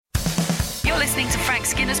listening to Frank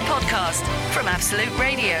Skinner's podcast from Absolute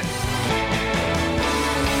Radio.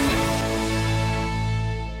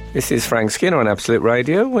 This is Frank Skinner on Absolute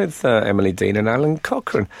Radio with Emily Dean and Alan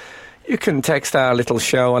Cochrane. You can text our little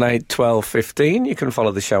show on 81215. You can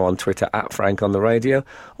follow the show on Twitter at Frank on the Radio,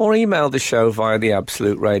 or email the show via the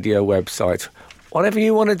Absolute Radio website. Whatever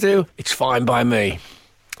you want to do, it's fine by me.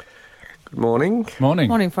 Good morning.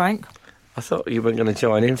 Morning, Frank. I thought you weren't going to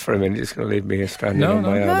join in for a minute, just going to leave me here stranded on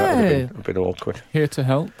my own. That would have been a bit awkward. Here to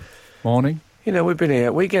help. Morning. You know,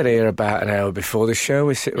 we get here about an hour before the show.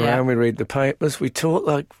 We sit around, we read the papers, we talk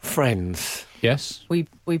like friends. Yes. We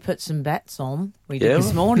put some bets on. We did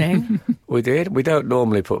this morning. We did. We don't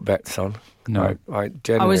normally put bets on. No. I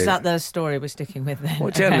generally... Oh, is that the story we're sticking with then?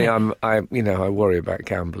 Well, generally, I worry about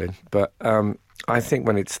gambling, but I think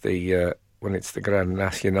when it's the Grand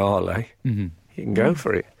Nationale, you can go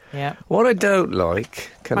for it. Yeah. What I don't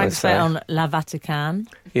like, Frank's bet on La Vatican.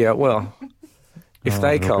 Yeah, well, if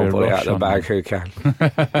they can't pull it out of the bag, who can?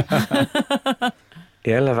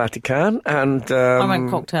 Yeah, La Vatican, and I went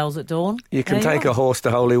cocktails at dawn. You can take a horse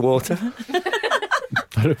to holy water.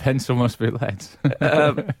 But a pencil must be lead.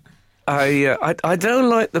 I don't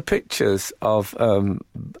like the pictures of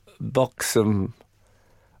buxom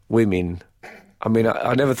women. I mean,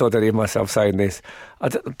 I never thought I'd hear myself saying this.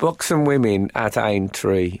 Buxom women at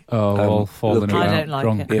Aintree. All falling I around, don't like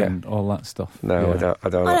drunk it. and all that stuff. No, Yeah. I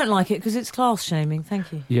don't. I don't like it because it's class shaming.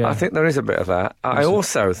 Thank you. Yeah. I think there is a bit of that. I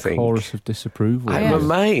also think chorus of disapproval. I'm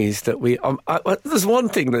amazed that we. There's one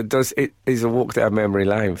thing that does it is a walk down memory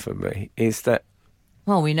lane for me. Is that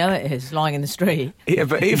Well, we know it is, lying in the street. yeah?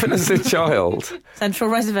 But even as a child, Central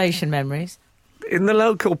Reservation memories. in the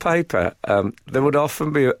local paper, there would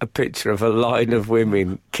often be a picture of a line of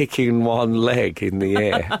women kicking one leg in the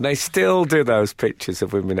air. And they still do those pictures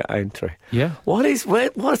of women at Aintree. Yeah. What's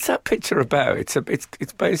that picture about? It's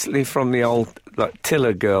basically from the old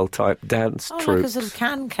Tiller girl type dance Oh, like a troupe. sort of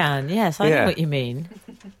can. Yes, I know what you mean.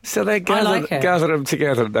 So they like it. gather them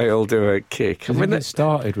together and they all do a kick. I think it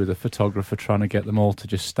started with a photographer trying to get them all to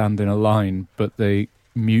just stand in a line, but they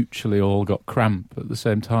mutually all got cramp at the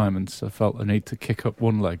same time and so felt the need to kick up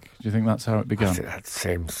one leg. Do you think that's how it began? That's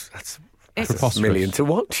Preposterous. a million to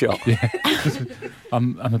one shot. Yeah.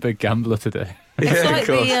 I'm a big gambler today. It's Yeah, like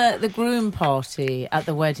of course. the groom party at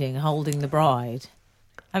the wedding holding the bride.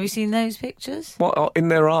 Have you seen those pictures? What, in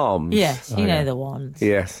their arms? Yes, you Oh, know yeah. the ones.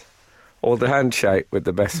 Yes. Or the handshake with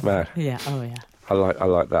the best man. Yeah, oh yeah. I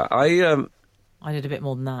like that. I did a bit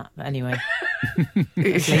more than that, but anyway.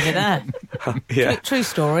 Let's leave it there. Yeah. True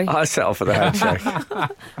story. I settle for the handshake.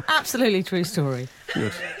 Absolutely true story.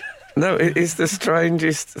 No, it is the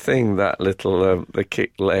strangest thing, that little the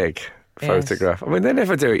kicked leg photograph. I mean, they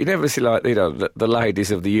never do it. You never see the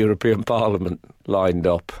ladies of the European Parliament lined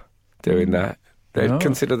up doing that. They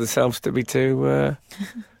consider themselves to be too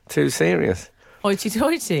serious.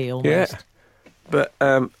 Hoity-toity, almost. Yeah. But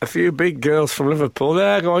a few big girls from Liverpool,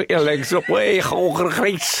 there, go on, your legs up, way,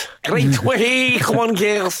 great, way, come on,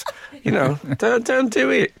 girls. You know, don't do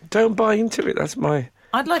it. Don't buy into it. That's my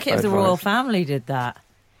I'd like it if the advice. royal family did that.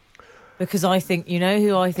 Because I think, you know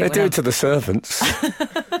who I think... They do it to the servants.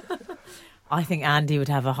 I think Andy would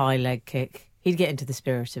have a high leg kick. He'd get into the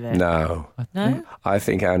spirit of it. No. No? I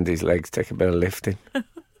think Andy's legs take a bit of lifting.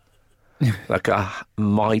 Like a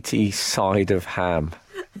mighty side of ham.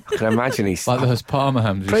 I can imagine he's... Like those Parma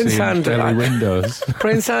hams you Prince see in Andrew, deli windows.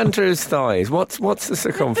 Prince Andrew's thighs. What's the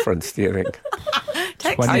circumference, do you think?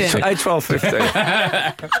 Text 20. it. 12, 15.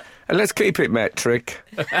 And let's keep it metric.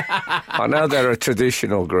 I know they're a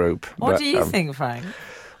traditional group. What but, do you think, Frank?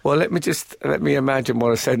 Well, let me imagine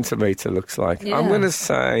what a centimetre looks like. Yeah. I'm going to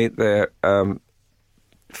say they're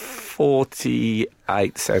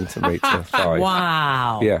 48 centimetre thighs.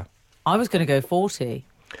 Wow. Yeah. I was going to go 40.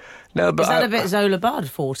 No, but Is that a bit Zola Bud,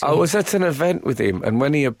 40? I was at an event with him, and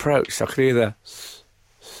when he approached, I could hear the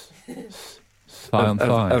Thigh on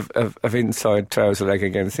thigh. of inside trouser leg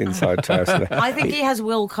against inside trouser leg. I think he has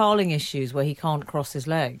Will Carling issues where he can't cross his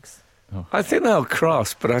legs. I think they'll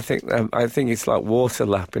cross, but I think it's like water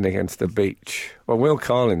lapping against the beach. Well, Will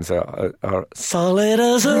Collins are solid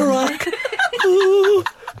as a rock. Ooh.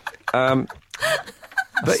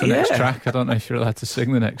 That's the next track. I don't know if you're allowed to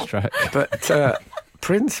sing the next track. But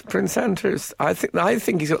Prince Andrews, I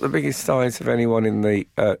think he's got the biggest thighs of anyone in the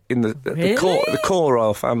Really? the core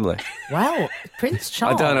royal family. Well, Prince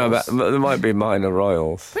Charles... I don't know about. There might be minor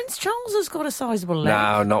royals. Prince Charles has got a sizable leg.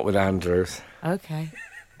 No, not with Andrews. Okay.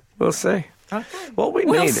 We'll see. Okay. What we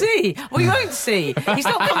We'll need. see. We won't see. He's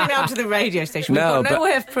not coming down to the radio station. We've No, got no but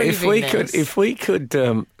way of proving this. if we could,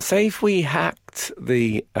 say if we hacked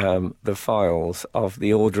the files of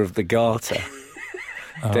the Order of the Garter,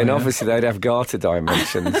 then yeah. obviously they'd have garter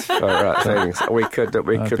dimensions for things. We could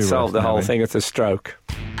be solve the worth whole knowing. thing at a stroke.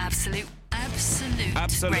 Absolute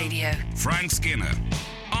Radio. Frank Skinner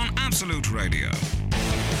on Absolute Radio.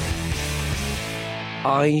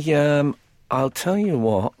 I'll tell you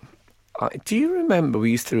what. Do you remember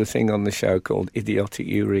we used to do a thing on the show called Idiotic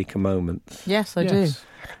Eureka Moments? Yes, I Yes.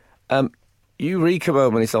 Eureka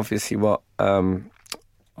moment is obviously what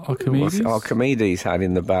Archimedes? Archimedes had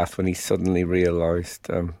in the bath when he suddenly realised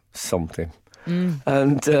something.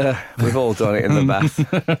 And we've all done it in the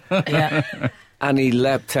bath. Yeah. And he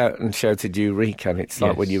leapt out and shouted Eureka, and it's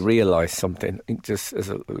like Yes. when you realise something, just as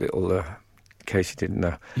a little, in case you didn't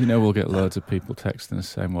know. You know, we'll get loads of people texting us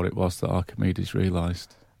saying what it was that Archimedes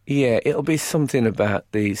realised. Yeah, it'll be something about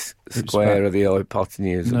the square about- of the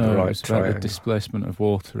hypotenuse and the No, right it's about the triangle. displacement of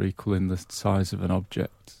water equaling the size of an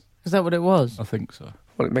object. Is that what it was? I think so.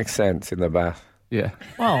 Well, it makes sense in the bath. Yeah.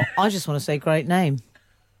 Well, I just want to say great name.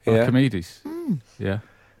 Yeah. Archimedes. Yeah.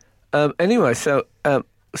 Anyway, so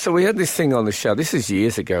we had this thing on the show. This is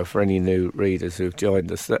years ago for any new readers who've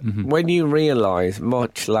joined us. That when you realise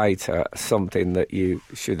much later something that you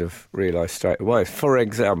should have realised straight away. For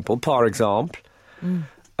example,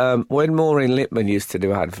 when Maureen Lipman used to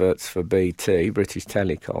do adverts for BT, British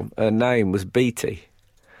Telecom, her name was BT.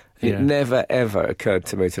 It Yeah. never ever occurred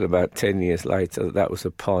to me till about 10 years later that was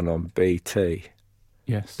a pun on BT.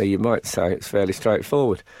 Yes. Now, you might say it's fairly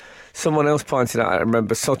straightforward. Someone else pointed out, I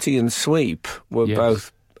remember Sooty and Sweep were Yes.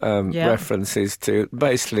 both Yeah. references to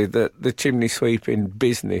basically the chimney sweeping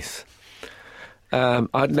business.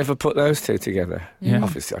 I'd never put those two together. Yeah.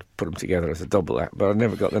 Obviously, I'd put them together as a double act, but I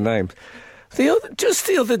never got the names. Just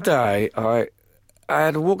the other day, I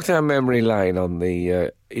had walked down memory lane on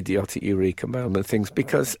the idiotic Eureka moment things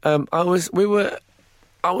because I was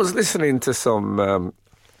listening to some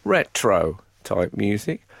retro type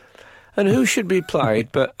music, and who should be played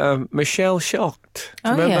but Michelle Shocked. Do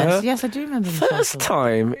you remember yes, her? yes, I do remember. First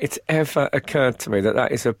time it's ever occurred to me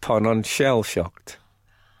that is a pun on shell shocked.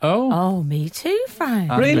 Oh. Oh, me too,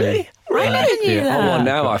 Frank. Really? I knew yeah. that. Oh, well,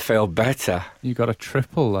 now I feel better. You got a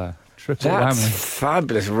triple there. Triple That's whammy.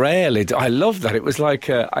 fabulous. Rarely. I love that. It was like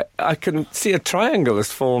I can see a triangle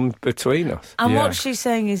has formed between us. And Yeah. what she's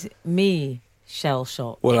saying is me shell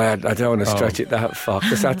shock. Well, I don't want to stretch it that far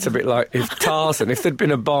because that's a bit like if there'd been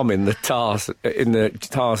a bomb in the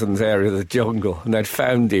Tarzan's area of the jungle and they'd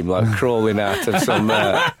found him like crawling out of some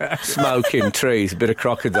smoking trees, a bit of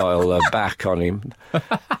crocodile back on him,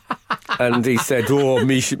 and he said, "Oh,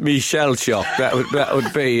 me shell shock." That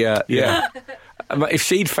would be yeah. If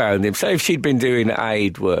she'd found him, say if she'd been doing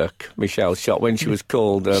aid work, Michelle Shot, when she was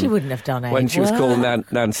called... She wouldn't have done it. When she was called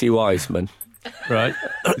Nancy Wiseman, Right.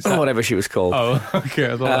 or whatever she was called. Oh, okay.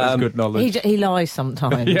 I thought that was good knowledge. He lies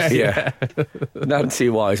sometimes. Yeah. Nancy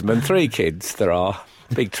Wiseman, 3 kids there are,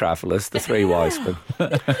 big travellers, the 3 Wiseman.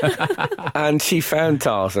 And she found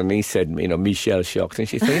Tarzan, he said, Michelle Shocked, and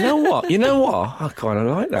she said, you know what, I kind of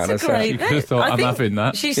like that. That's a I great You could name. have thought, I I'm think having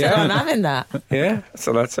that. She said, I'm having that. Of Yeah,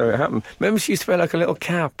 so that's how it happened. Remember she used to wear like a little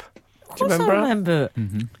cap? Do you course remember I her? remember.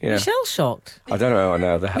 Yeah. Michelle shocked. I don't know how I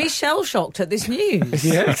know that. Michelle shocked at this news.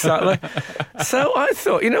 Yeah, exactly. So I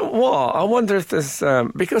thought, you know what? I wonder if there's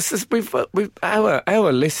we've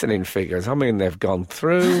our listening figures. I mean, they've gone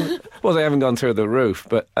through. Well, they haven't gone through the roof,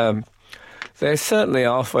 but they're certainly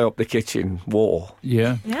halfway up the kitchen wall.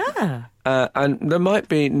 Yeah. Yeah. And there might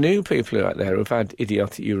be new people out there who've had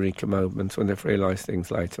idiotic eureka moments when they've realised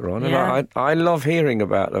things later on. Yeah. And I love hearing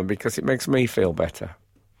about them because it makes me feel better.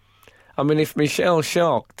 I mean, if Michelle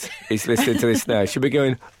Shocked is listening to this now, she'll be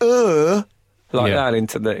going, like Yeah. that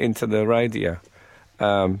into the radio.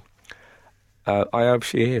 I hope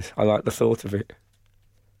she is. I like the thought of it.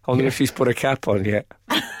 I wonder if she's put a cap on yet.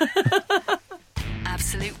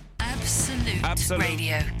 Absolute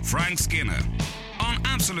Radio. Frank Skinner on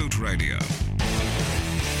Absolute Radio.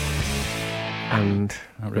 And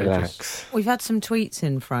Outrageous. relax. We've had some tweets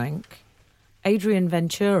in, Frank. Adrian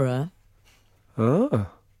Ventura. Oh.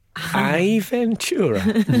 A Ventura.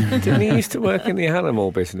 Didn't he used to work in the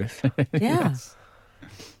animal business? Yeah.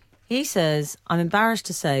 He says, I'm embarrassed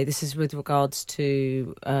to say, this is with regards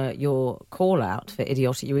to your call out for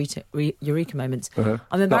idiotic eureka moments.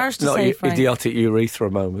 I'm embarrassed to say, Frank, idiotic urethra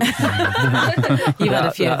moment. you've had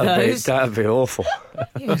a few of those. That'd be awful.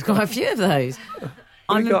 You've had quite a few of those.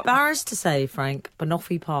 I'm got- embarrassed to say, Frank,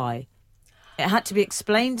 banoffee pie. It had to be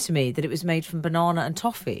explained to me that it was made from banana and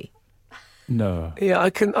toffee. No. Yeah, I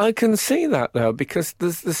can see that though because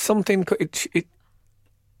there's something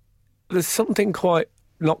there's something quite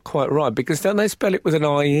not quite right because don't they spell it with an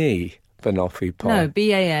IE banoffee pie? No,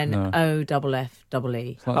 BANOFFEE.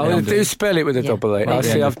 It's like Oh, the they end do of- spell it with a Yeah. double A. Like I the see.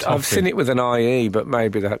 end of I've seen toffee. it with an IE, but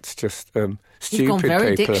maybe that's just stupid You've gone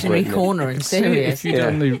very people have dictionary written it. corner and See, serious.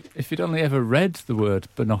 if you'd only ever read the word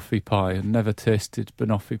banoffee pie and never tasted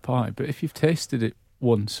banoffee pie, but if you've tasted it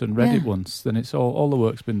once and read it Yeah. once, then it's all the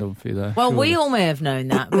work's been done for you there. Well, we surely. all may have known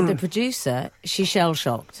that, but the producer, she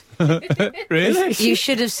shell-shocked. Really? You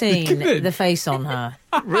should have seen kidding? the face on her.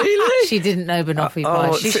 Really? She didn't know banoffee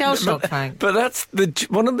pie. She so- shell-shocked, but- Frank. But that's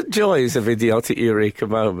one of the joys of idiotic eureka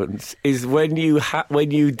moments is when you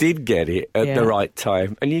did get it at Yeah. the right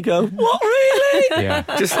time and you go, what, really? Yeah.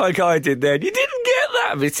 Just like I did then. You didn't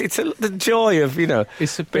get that. It's the joy of,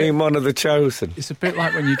 It's a bit. being one of the chosen. It's a bit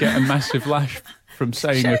like when you get a massive lash from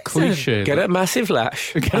saying a cliche. Get a massive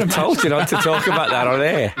lash. I told you not to talk about that on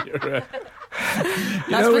air.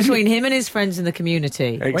 That's between him and his friends in the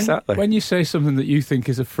community. Exactly. When you say something that you think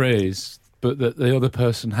is a phrase, but that the other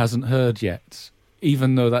person hasn't heard yet,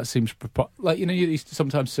 even though that seems like you used to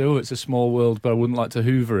sometimes say, "Oh, it's a small world, but I wouldn't like to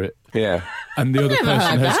hoover it," Yeah. and the other never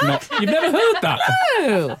person heard has that. not. You've never heard that.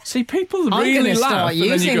 Oh. See, people I'm really gonna laugh, start and then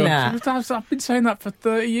using you go, that. I've been saying that for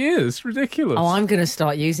 30 years. Ridiculous. Oh, I'm going to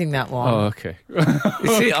start using that one. Oh, okay. You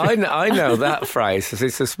see, I know that phrase.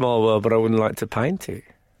 It's a small world, but I wouldn't like to paint it.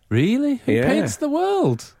 Really? Who Yeah. paints the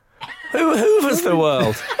world? Who hoovers the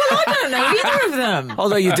world? I don't know either of them.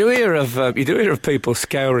 Although you do hear of people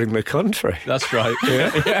scouring the country. That's right. Yeah.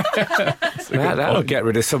 That'll get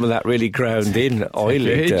rid of some of that really ground in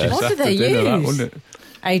oily Ages dirt. What do after they dinner, that, use? wouldn't it?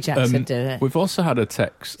 Ajax would do it. We've also had a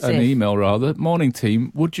text, an Sif. email rather. Morning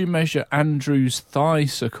team, would you measure Andrew's thigh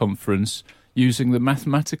circumference using the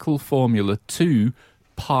mathematical formula 2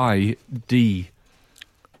 pi d?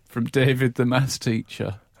 From David, the maths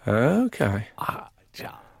teacher. Okay.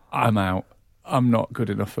 I'm out. I'm not good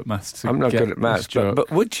enough at maths to I'm not get good at maths, this joke.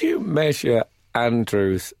 but would you measure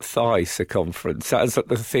Andrew's thigh circumference? That's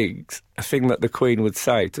like a thing that the Queen would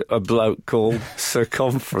say to a bloke called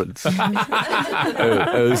circumference.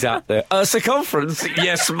 Who's out there? Circumference?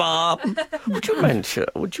 Yes, ma'am.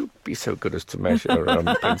 Would you be so good as to measure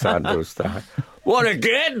Prince Andrew's thigh? What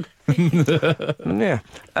again? Yeah,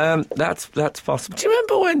 that's possible. Do you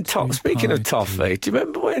remember when speaking of toffee? Do you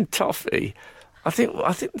remember when toffee? I think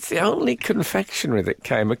it's the only confectionery that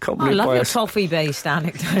came I accompanied love by your a. toffee-based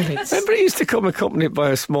anecdotes. Remember, it used to come accompanied by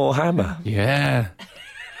a small hammer. Yeah.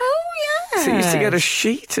 Oh, yeah. So you used to get a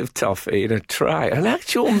sheet of toffee in a tray, an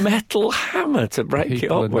actual metal hammer to break it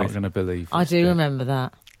People are up not with. going to believe I this, do yeah. remember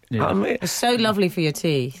that. Yeah. I mean, It's so lovely for your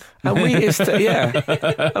teeth. and we used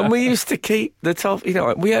to, and we used to keep the toffee.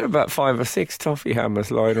 We had about 5 or 6 toffee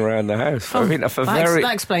hammers lying around the house. For That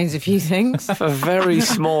explains a few things. for very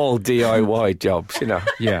small DIY jobs.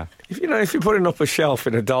 Yeah. If you're putting up a shelf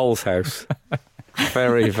in a doll's house,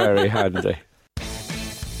 very, very handy.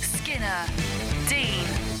 Skinner, Dean,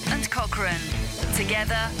 and Cochrane.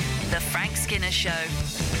 Together, The Frank Skinner Show.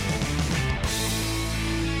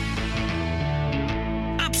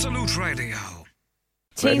 Absolute Radio.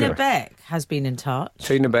 Tina Regular. Beck has been in touch.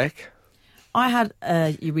 Tina Beck. I had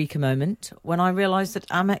a eureka moment when I realised that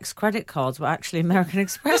Amex credit cards were actually American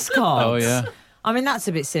Express cards. Oh, yeah. I mean, that's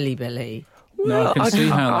a bit silly, Billy. No, I can see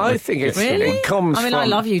how that I would think get it's someone. Really? it comes. I mean, from, I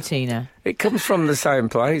love you, Tina. It comes from the same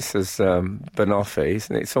place as banoffees,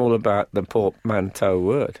 and it's all about the portmanteau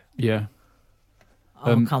word. Yeah.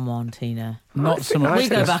 Oh, come on, Tina. Not so much We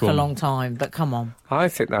go this back one. a long time, but come on. I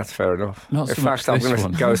think that's fair enough. Not In so much fact, I'm this going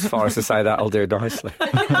one. to go as far as to say that'll do nicely.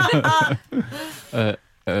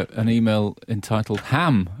 An email entitled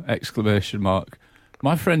 "Ham!" !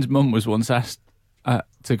 My friend's mum was once asked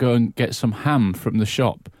to go and get some ham from the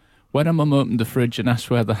shop. When her mum opened the fridge and asked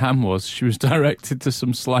where the ham was, she was directed to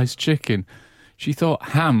some sliced chicken. She thought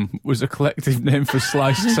ham was a collective name for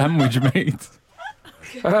sliced sandwich meat.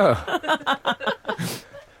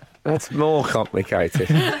 That's more complicated.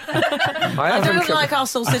 I don't like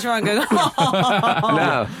us all sit around going, No,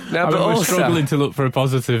 I but mean, we're also, struggling to look for a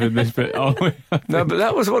positive in this bit, aren't we? no, but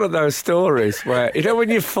that was one of those stories where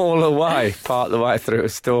when you fall away part of the way through a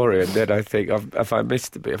story, and then I think, if I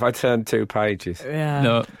missed a bit, if I turned 2 pages. yeah.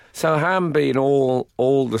 No, So ham being all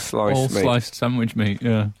the sliced all meat. sliced sandwich meat.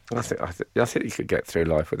 Yeah. I think you could get through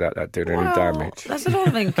life without that doing any Well, damage. there's a lot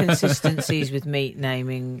of inconsistencies with meat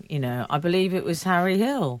naming. I believe it was Harry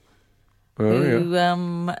Hill who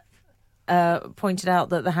pointed out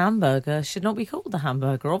that the hamburger should not be called the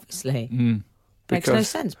hamburger, obviously. Makes no Because-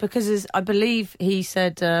 sense, because I believe he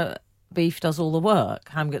said beef does all the work,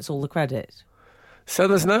 ham gets all the credit. So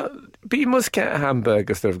but you must get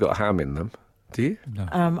hamburgers that have got ham in them, do you?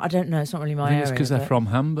 I don't know, it's not really my I think area. it's because they're but- from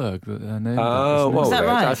Hamburg that they're named. Oh, well, Is that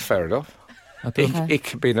right? that's fair enough.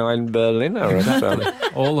 Ich bin ein Berliner, as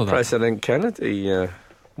All of that. President Kennedy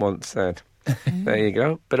once said. There you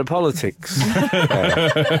go. Bit of politics.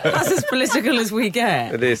 That's as political as we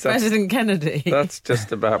get. It is. President Kennedy. That's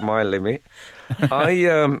just about my limit.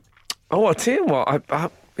 I'll tell you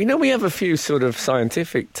what. We have a few sort of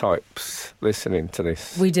scientific types listening to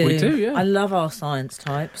this. We do. We do, yeah. I love our science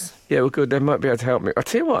types. Yeah, well, good. They might be able to help me. I'll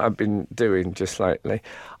tell you what I've been doing just lately.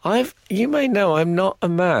 You may know I'm not a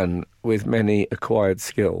man with many acquired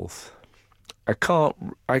skills.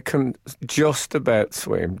 I can just about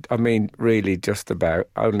swim. I mean, really just about,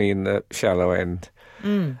 only in the shallow end,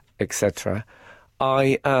 etc.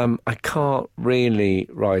 I can't really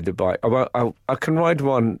ride a bike. I can ride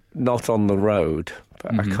one not on the road,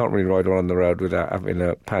 but I can't really ride one on the road without having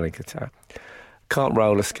a panic attack. Can't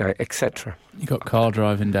roller skate, etc. You got car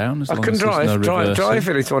driving down. I can drive.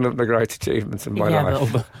 Driving is one of the great achievements of my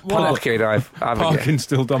life. Parking, Parking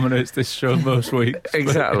still dominates this show most weeks.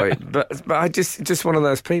 Exactly, but I just one of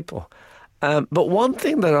those people. But one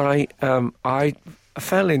thing that I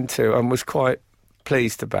fell into and was quite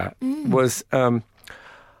pleased about was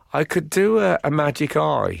I could do a magic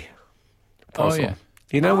eye puzzle. Oh,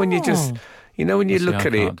 yeah. When you just. When you look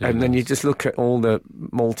at it and then you just look at all the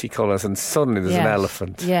multicolours and suddenly there's an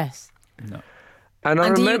elephant. Yes. No.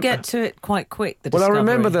 And do you get to it quite quick, the Well, discovery? I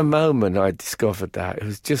remember the moment I discovered that. It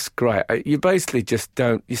was just great. You basically just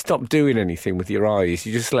you stop doing anything with your eyes.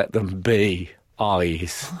 You just let them be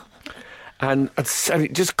eyes. And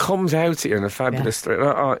it just comes out at you in a fabulous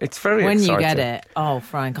it's very when exciting. you get it. Oh,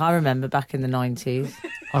 Frank, I remember back in the 90s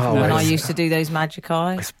when I used to do those magic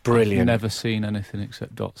eyes. It's brilliant. I've never seen anything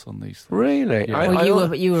except dots on these things. Really? Yeah.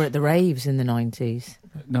 Well, you were at the raves in the 90s.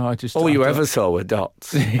 No, I just... All you ever saw were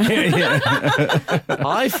dots. I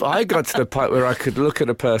got to the point where I could look at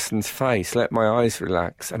a person's face, let my eyes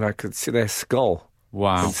relax, and I could see their skull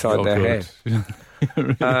inside their head.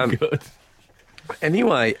 Really good.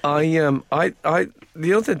 Anyway,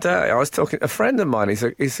 the other day I was talking. A friend of mine is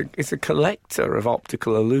a collector of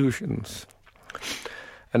optical illusions,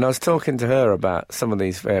 and I was talking to her about some of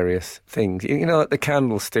these various things. Like the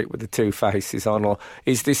candlestick with the two faces on, or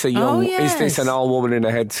is this a young? Is this an old woman in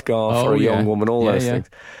a headscarf or a young woman? All those things.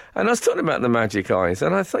 And I was talking about the magic eyes,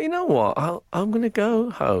 and I thought, you know what? I'm going to go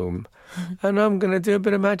home. And I'm going to do a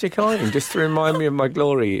bit of magic eyeing just to remind me of my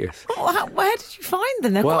glory years. Where did you find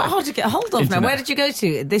them? They're quite hard to get hold of now. Where did you go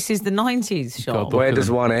to? This is the 90s shop. Where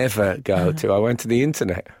does one ever go to? I went to the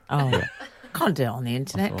internet. Oh, can't do it on the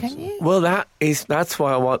internet, can you? Well, that's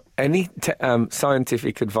why I want any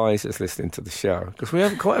scientific advisors listening to the show, because we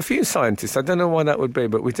have quite a few scientists. I don't know why that would be,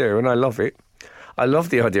 but we do, and I love it. I love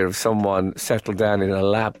the idea of someone settled down in a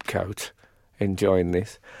lab coat enjoying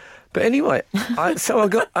this. But anyway, I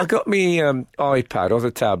got me iPad. Other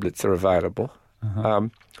tablets are available.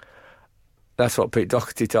 That's what Pete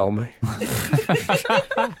Doherty told me.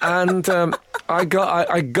 And I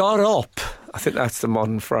got up. I think that's the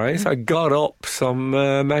modern phrase. I got up some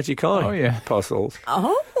magic eye puzzles.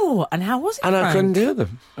 Oh, and how was it? And Frank? I couldn't do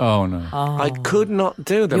them. Oh no, I could not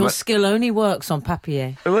do them. Your skill only works on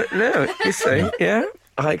papier. No, you see, yeah.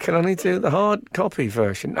 I can only do the hard copy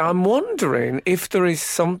version. I'm wondering if there is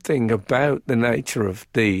something about the nature of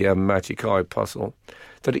the magic eye puzzle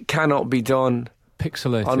that it cannot be done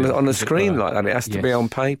pixelated on a screen like that. It has to be on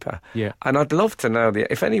paper. Yeah. And I'd love to know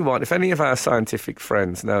if any of our scientific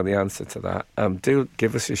friends know the answer to that, do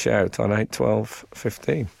give us a shout on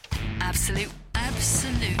 81215. Absolute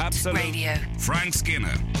Radio. Frank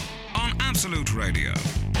Skinner on Absolute Radio.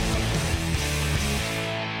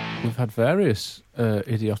 We've had various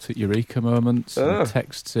idiotic eureka moments and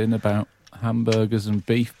texts in about hamburgers and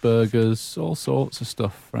beef burgers, all sorts of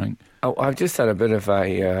stuff, Frank. Oh, I've just had a bit of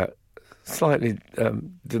a slightly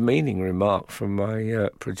demeaning remark from my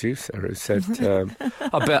producer who said,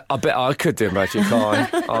 "I bet I could do magic eye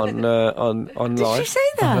on live." Did she say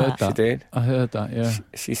that? I heard that. She did. I heard that. Yeah.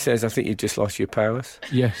 She says, "I think you just lost your powers."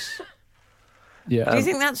 Yes. Yeah. Do you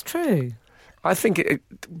think that's true? I think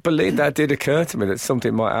that did occur to me that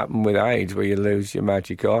something might happen with age where you lose your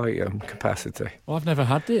magic eye capacity. Well, I've never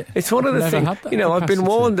had it. It's one of the things, I've been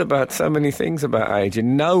warned about so many things about age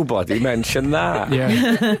and nobody mentioned that. Yeah.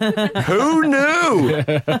 Who knew?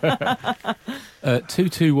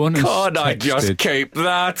 221 has Can't I texted, just keep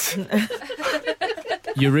that?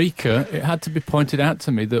 Eureka, it had to be pointed out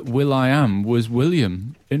to me that Will.I.am was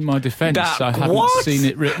William. In my defence, I hadn't seen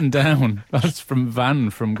it written down. That's from Van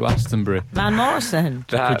from Glastonbury. Van Morrison.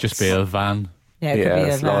 It could just be a van. Yeah, it could be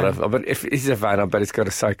it's a a lot van. of. But if it's a van, I bet it's got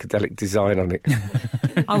a psychedelic design on it.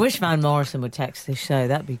 I wish Van Morrison would text this show.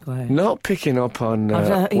 That'd be great. Not picking up on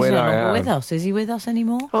He's when no I longer am. with us. Is he with us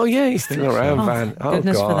anymore? Oh yeah, he's still around, so. Van. Oh,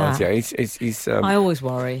 goodness for God, that. yeah, he's I always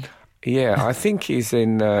worry. yeah. I think he's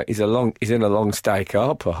in a long stay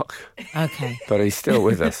car park, Okay, but he's still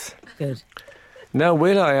with us. good. No,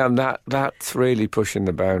 will.i.am, that's really pushing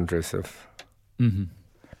the boundaries of. Mm-hmm.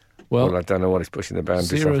 Well, I don't know what is pushing the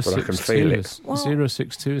boundaries of, but I can feel it.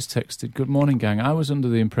 062 has texted, "Good morning, gang. I was under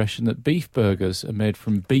the impression that beef burgers are made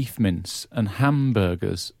from beef mince and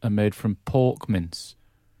hamburgers are made from pork mince."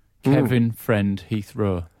 Kevin, friend,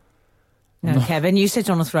 Heathrow. No, Kevin, you sit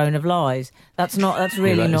on a throne of lies. That's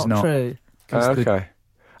really that is not not. true. Okay.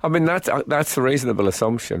 I mean, that's a reasonable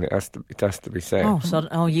assumption. It has to be said.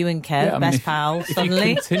 You and Kev, best pals, if suddenly.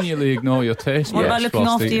 you continually ignore your taste What buds about looking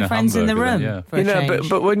whilst after eating your a friends in the hamburger, room? then, For a change?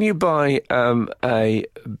 but when you buy a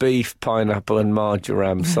beef, pineapple and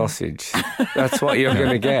marjoram sausage, that's what you're going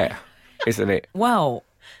to get, isn't it? Well,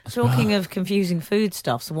 talking of confusing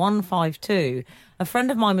foodstuffs, 152, a friend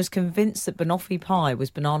of mine was convinced that banoffee pie was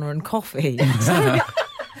banana and coffee.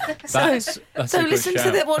 That's a So good listen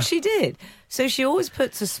shout. to what she did. So she always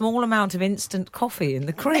puts a small amount of instant coffee in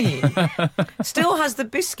the cream. Still has the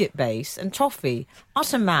biscuit base and toffee.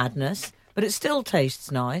 Utter madness, but it still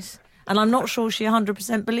tastes nice. And I'm not sure she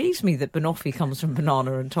 100% believes me that banoffee comes from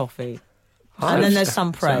banana and toffee. And then there's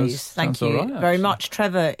some praise. Thank sounds you all right, very actually. much,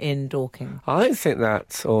 Trevor in Dorking. I think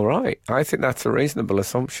that's all right. I think that's a reasonable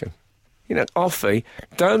assumption. You know, toffee,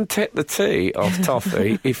 don't take the T off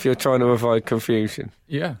toffee if you're trying to avoid confusion.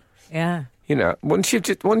 Yeah. Yeah. You know, once you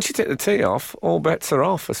take the T off, all bets are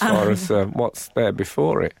off as far as what's there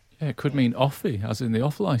before it. Yeah, it could mean offie, as in the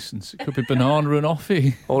off licence. It could be banana and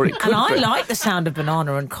offie. Or it could And I be. like the sound of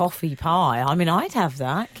banana and coffee pie. I mean, I'd have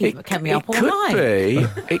that. Kept me up all night.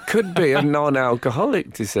 It could be a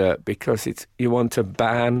non-alcoholic dessert because you want to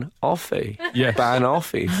ban offie. Yes. Ban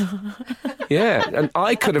offies. Yeah, and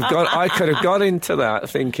I could have got into that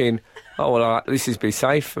thinking, oh well, this is be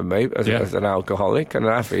safe for me as an alcoholic and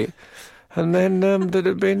have it, and then there'd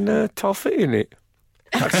have been toffee in it.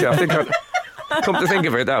 Actually, I think come to think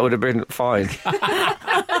of it, that would have been fine.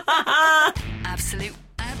 Absolute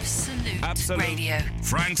Radio.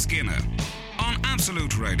 Frank Skinner on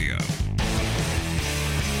Absolute Radio.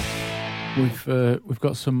 We've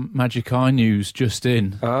got some Magic Eye news just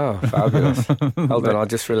in. Oh, fabulous. Hold on, I'll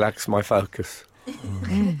just relax my focus.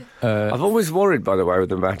 I've always worried, by the way, with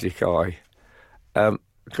the Magic Eye,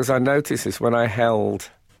 because I noticed this when I held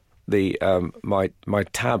the my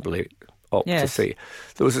tablet up to see.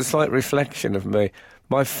 There was a slight reflection of me.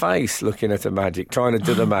 My face looking at a magic, trying to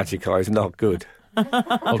do the Magic Eye is not good.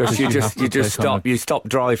 Because you just stop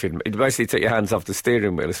driving. You basically take your hands off the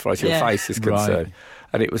steering wheel as far as your face is concerned. Right.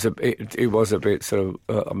 And it was a bit sort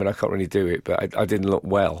of. I mean, I can't really do it, but I didn't look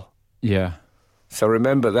well. Yeah. So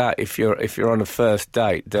remember that if you're on a first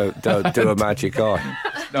date, don't do a Magic Eye.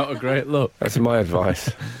 Not a great look. That's my advice.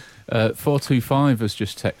 425 has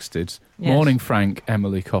just texted. Yes. Morning, Frank,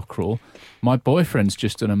 Emily Cockrell. My boyfriend's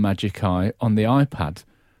just done a Magic Eye on the iPad.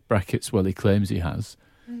 Brackets, well, he claims he has.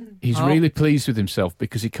 He's really pleased with himself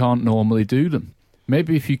because he can't normally do them.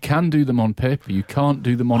 Maybe if you can do them on paper, you can't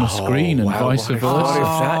do them on a screen and vice versa.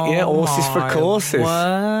 Horses for courses.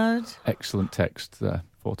 Word. Excellent text there,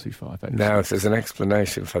 425. Excellent. Now, if there's an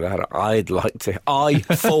explanation for that, I,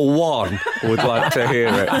 for one, would like to hear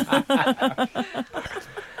it.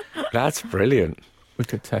 That's brilliant. We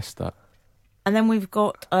could test that. And then we've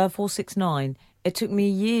got 469. It took me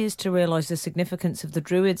years to realise the significance of the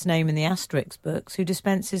druid's name in the Asterix books who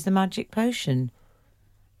dispenses the magic potion.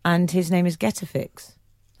 And his name is Getafix.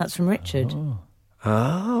 That's from Richard.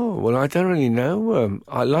 Oh, well, I don't really know.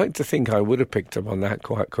 I like to think I would have picked up on that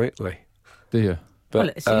quite quickly. Do you? But, Well,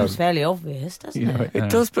 it seems fairly obvious, doesn't it? It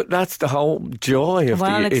does, but that's the whole joy of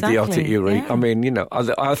the idiotic eureka. Yeah. I mean, you know,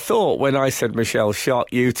 I thought when I said Michelle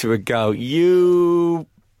shot, you two would go, you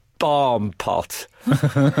bomb pot.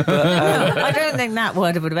 I don't think that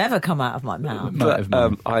word would have ever come out of my mouth. Might have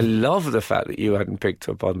But I love the fact that you hadn't picked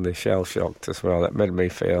up on the shell shocked as well. That made me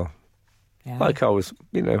feel Yeah. like I was,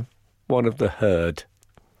 one of the herd.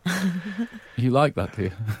 You like that, do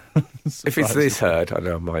you? If it's this herd, I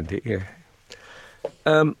don't mind it, yeah.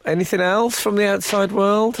 Anything else from the outside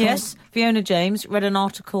world? Yes, Fiona James read an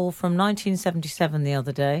article from 1977 the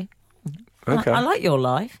other day. Okay. I like your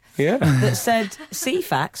life. Yeah. That said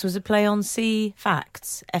C-Facts was a play on C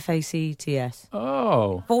Facts, F-A-C-T-S.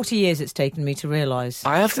 Oh, 40 years it's taken me to realise.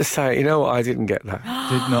 I have to say, you know what? I didn't get that.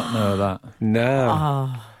 did not know that.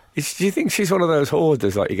 No. Do you think she's one of those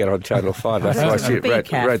hoarders like you get on Channel 5? That's why she Be read an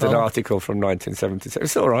careful. article from 1977.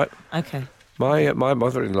 It's all right. Okay. My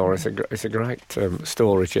mother-in-law is a great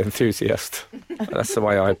storage enthusiast. That's the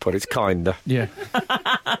way I put it. It's kinder. Yeah.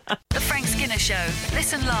 The Frank Skinner Show.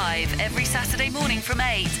 Listen live every Saturday morning from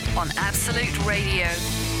 8 on Absolute Radio.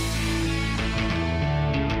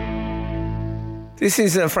 This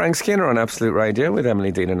is Frank Skinner on Absolute Radio with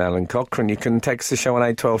Emily Dean and Alan Cochrane. You can text the show on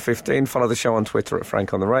 81215, follow the show on Twitter at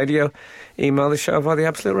Frank on the Radio, email the show via the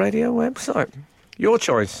Absolute Radio website. Your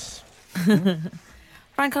choice.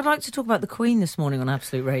 Frank, I'd like to talk about the Queen this morning on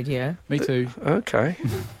Absolute Radio. Me too. Okay.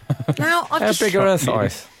 Now, I've How just... big are her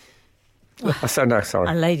thighs? I said no, sorry.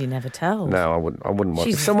 A lady never tells. No, I wouldn't want.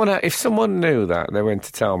 She's- If someone knew that, they went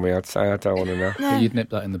to tell me, I'd say I don't want to know. Yeah. You'd nip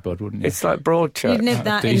that in the bud, wouldn't you? It's like Broadchurch. You'd nip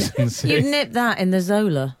that in. Decency. You'd nip that in the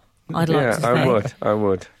Zola. I'd like to say. I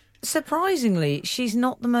would. Surprisingly, she's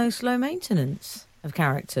not the most low maintenance of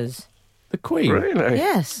characters. The Queen. Really?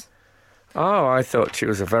 Yes. Oh, I thought she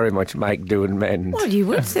was a very much make, do and mend. Well, you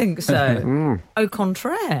would think so. Au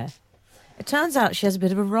contraire. It turns out she has a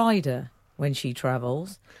bit of a rider when she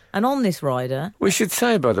travels. And on this rider... We should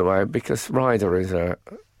say, by the way, because rider is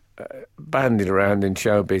bandied around in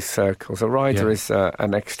showbiz circles, a rider is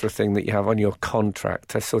an extra thing that you have on your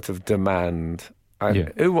contract, a sort of demand.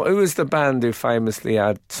 And who was the band who famously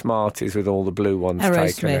had Smarties with all the blue ones taken?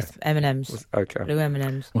 Aerosmith, M&M's. Okay. Blue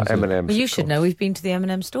M&M's. M&M's. Well, you should know, we've been to the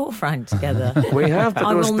M&M store, Frank, together. We have, but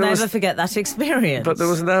I will there never was, forget that experience. but there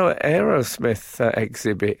was no Aerosmith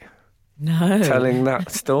exhibit no. telling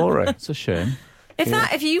that story. It's a shame.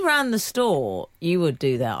 If you ran the store, you would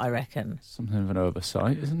do that, I reckon. Something of an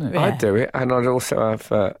oversight, isn't it? Yeah. I'd do it, and I'd also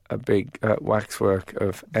have a big waxwork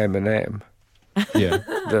of Eminem, Yeah.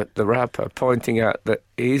 the rapper, pointing out that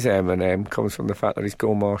his Eminem comes from the fact that he's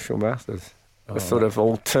called Marshall Mathers. A sort of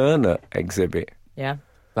alternate exhibit. Yeah.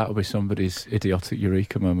 That would be somebody's idiotic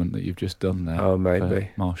eureka moment that you've just done there. Oh, maybe.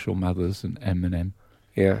 Marshall Mathers and Eminem.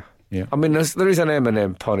 Yeah. Yeah. I mean, there is an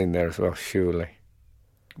Eminem pun in there as well, surely.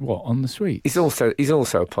 What, on the sweet? He's also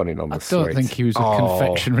punning on the I sweets. don't think he was a He's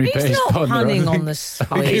confectionery-based not punner. punning I on think. the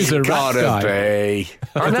I think he's sweet. a rap Gotta guy. be.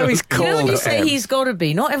 I know he's You know called when you say M. he's got to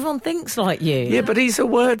be, not everyone thinks like you. Yeah, but he's a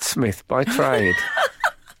wordsmith by trade.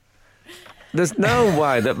 There's no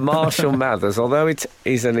way that Marshall Mathers, although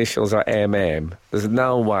his initials are MM, there's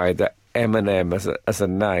no way that Eminem as a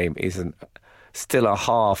name isn't still a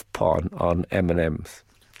half pun on M&M's.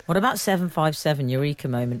 What about 757 Eureka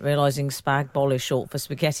moment, realising spag bol is short for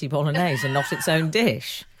spaghetti bolognese and not its own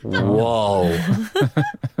dish? Whoa.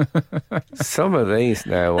 Some of these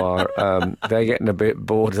now are, they're getting a bit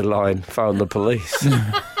borderline, phone the police.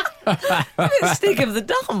 Stick of the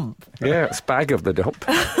dump. Yeah, spag of the dump.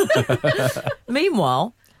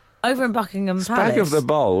 Meanwhile, over in Buckingham Palace... Spag of the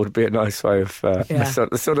bowl would be a nice way of... the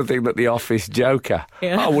sort of thing that the Office Joker...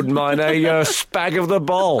 Yeah. I wouldn't mind a spag of the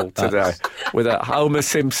bowl today with a Homer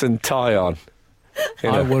Simpson tie on.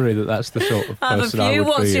 You know. I worry that that's the sort of Have a person I few, would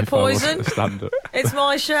what's be your if I was poison? at the stand-up. It's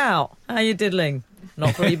my shout. How you diddling?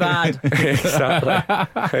 Not very bad.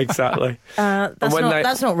 Exactly.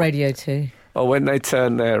 That's not Radio 2. Or when they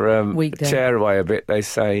turn their Weekday. chair away a bit, they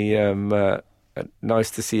say,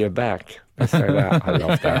 nice to see you back. They say that. I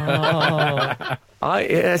love that. Oh.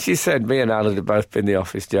 As you said, me and Alan had both been the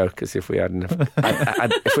Office Jokers if we hadn't have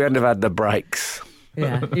had the breaks.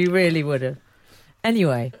 Yeah, you really would have.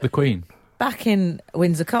 Anyway, The Queen. back in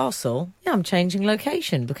Windsor Castle, I'm changing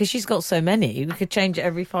location because she's got so many. We could change it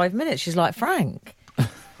every 5 minutes. She's like Frank.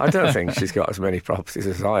 I don't think she's got as many properties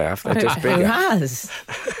as I have. They're just Who bigger. has?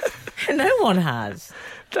 No one has.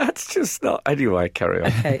 That's just not... Anyway, carry on.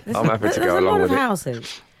 Okay, I'm happy to go there's along a lot with of it.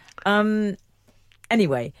 houses.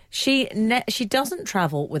 Anyway, she doesn't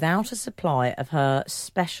travel without a supply of her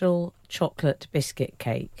special chocolate biscuit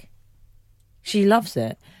cake. She loves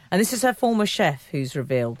it. And this is her former chef who's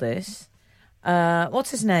revealed this. What's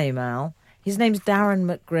his name, Al? His name's Darren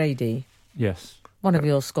McGrady. Yes. One of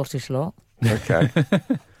your Scottish lot. Okay.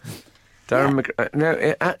 Darren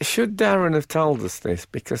now, should Darren have told us this?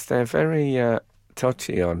 Because they're very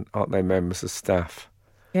touchy on, aren't they, members of staff?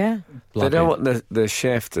 Yeah. They don't want the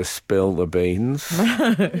chef to spill the beans.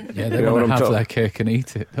 Yeah, they You know what want to I'm have their cake and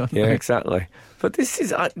eat it, don't Yeah, they? exactly. But this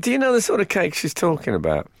is... do you know the sort of cake she's talking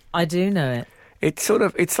about? I do know it. It's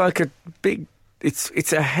like a big...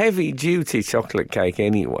 It's a heavy-duty chocolate cake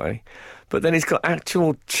anyway, but then it's got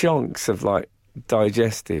actual chunks of, like,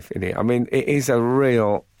 digestive in it. I mean, it is a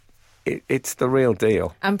real... It's the real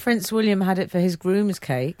deal. And Prince William had it for his groom's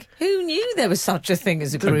cake. Who knew there was such a thing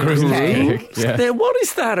as a groom's groom's cake? cake. Yeah. Now, what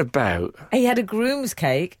is that about? He had a groom's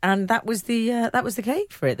cake, and that was the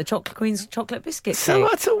cake for it. The Chocolate Queen's chocolate biscuit So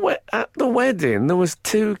cake, at the wedding, there was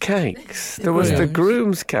two cakes. There was the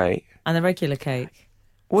groom's cake, and the regular cake.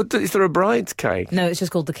 Is there a bride's cake? No, it's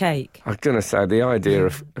just called the cake. I was going to say, the idea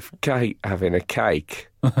of Kate having a cake,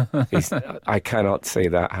 I cannot see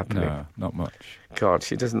that happening. No, not much. God,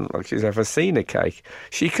 she doesn't look like she's ever seen a cake.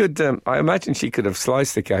 She could, I imagine she could have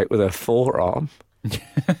sliced the cake with her forearm.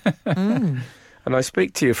 And I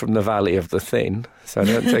speak to you from the Valley of the Thin, so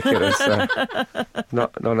don't take it as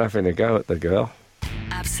not having a go at the girl.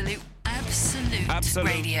 Absolute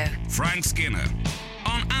Radio. Frank Skinner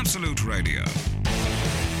on Absolute Radio.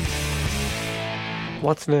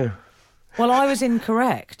 What's new? Well, I was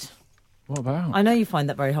incorrect. What about? I know you find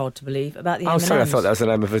that very hard to believe about the M&Ms. Oh, sorry, I thought that was the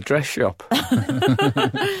name of a dress shop.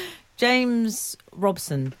 James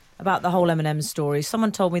Robson, about the whole M&M story.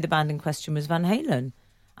 Someone told me the band in question was Van Halen,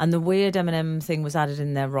 and the weird M&M thing was added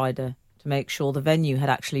in their rider to make sure the venue had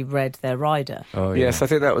actually read their rider. Oh, yeah. Yes, I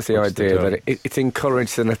think that was the idea, that it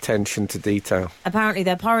encouraged an attention to detail. Apparently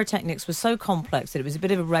their pyrotechnics was so complex that it was a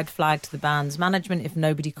bit of a red flag to the band's management if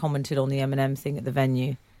nobody commented on the M&M thing at the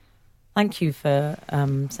venue. Thank you for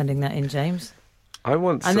sending that in, James.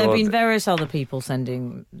 And there have been various other people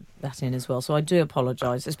sending that in as well, so I do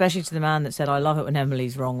apologise, especially to the man that said, I love it when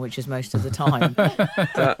Emily's wrong, which is most of the time.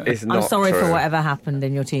 That is not I'm sorry true. for whatever happened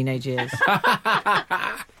in your teenage years.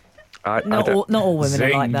 Not all women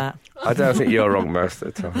Zing. are like that. I don't think you're wrong most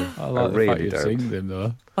of the time. I like the really fact you don't. singed him,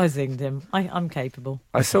 though. I zinged him. I'm capable.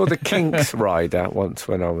 I saw the Kinks rider once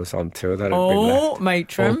when I was on tour. That had been left.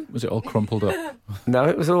 matron. Was it all crumpled up? No,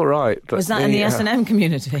 it was all right. But Was that in the S&M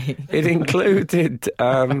community? It included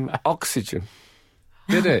oxygen.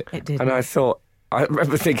 Did it? It did. And I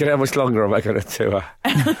remember thinking, how much longer am I going to tour?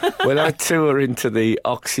 When I tour into the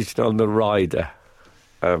oxygen on the rider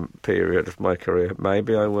period of my career,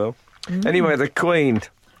 maybe I will. Anyway, the Queen,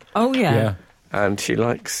 Oh, yeah. Yeah. and she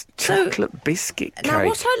likes chocolate biscuit cake. Now,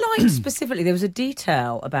 what I liked specifically, there was a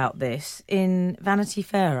detail about this in Vanity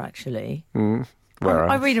Fair, actually. Where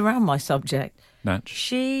I read around my subject. Natch.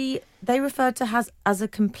 They referred to her as a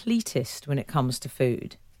completist when it comes to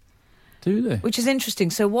food, Do they? which is interesting.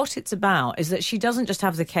 So what it's about is that she doesn't just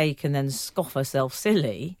have the cake and then scoff herself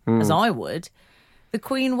silly, as I would. The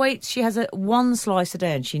Queen waits. She has one slice a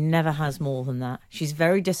day and she never has more than that. She's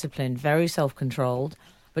very disciplined, very self-controlled,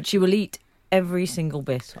 but she will eat every single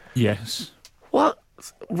bit. Yes. What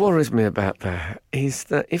worries me about that is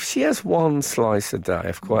that if she has one slice a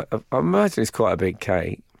day of I imagine it's quite a big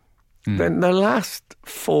cake, then the last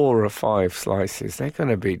 4 or 5 slices, they're going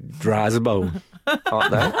to be dry as a bone,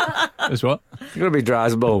 aren't they? As what? They're going to be dry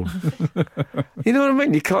as a bone. You know what I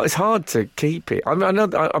mean? It's hard to keep it. I mean,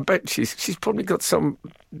 I bet she's probably got some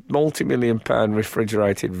multi-million-pound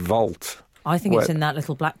refrigerated vault. I think it's in that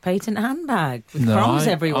little black patent handbag with crumbs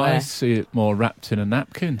everywhere. I see it more wrapped in a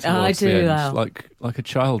napkin. I towards do, the end, Al. like a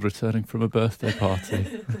child returning from a birthday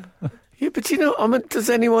party. Yeah, but I mean, does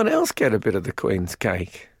anyone else get a bit of the Queen's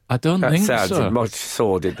cake? I don't That think sounds so. much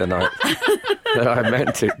sordid than I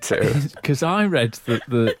meant it to. Because I read that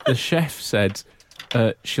the chef said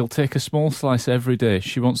she'll take a small slice every day.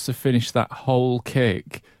 She wants to finish that whole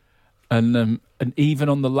cake. And even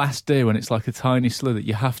on the last day when it's like a tiny slither,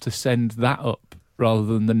 you have to send that up rather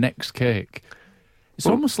than the next cake. It's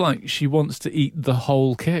almost like she wants to eat the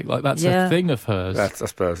whole cake. Like that's a thing of hers. That's, I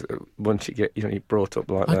suppose, once you get you're brought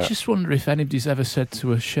up like that. I just wonder if anybody's ever said to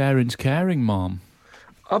her, sharing's caring, Mom.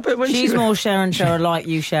 I bet when She's more share and share like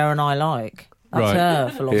you share and I like. That's Right. her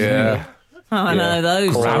philosophy. Yeah. I know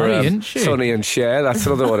those. Or, Barry, isn't she? Sonny and Cher, that's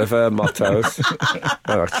another one of her mottos.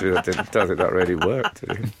 Oh, actually, I don't think that really worked,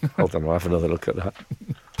 did it? Hold on, I'll have another look at that.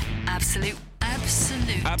 Absolute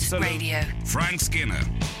Radio. Frank Skinner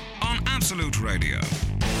on Absolute Radio.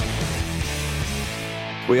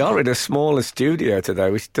 We are in a smaller studio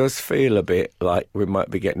today, which does feel a bit like we might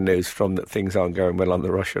be getting news from that things aren't going well on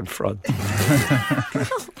the Russian front.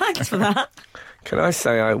 Thanks for that. Can I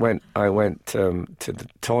say I went to the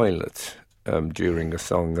toilet during a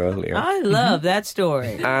song earlier, I love that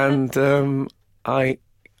story. and I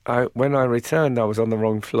when I returned, I was on the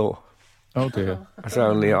wrong floor. Oh, dear. As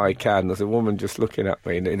only I can. There's a woman just looking at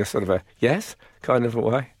me in a sort of a yes kind of a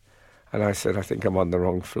way, and I said, "I think I'm on the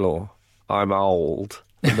wrong floor. I'm old."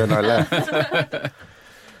 And then I left.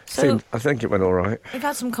 So I think it went all right. we've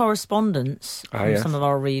had some correspondence from yes. some of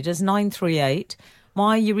our readers. 938.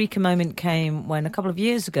 My eureka moment came when a couple of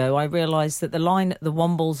years ago I realised that the line "the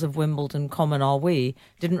Wombles of Wimbledon common are we"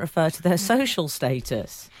 didn't refer to their social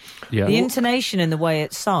status. Yeah. The intonation in the way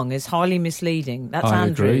it's sung is highly misleading. That's I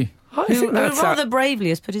Andrew. agree. I Who think that's rather bravely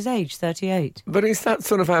has put his age, 38. but it's that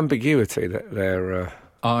sort of ambiguity that they're.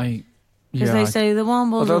 Because they say the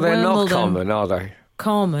Wombles Although of they're Wimbledon not common, are they?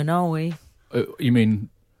 common, are we? You mean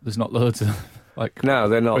there's not loads of them? Like, No,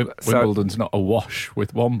 they're not. Wimbledon's not awash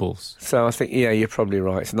with wombles. So I think, yeah, you're probably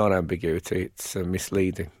right. It's not ambiguity. It's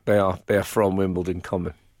misleading. They are from Wimbledon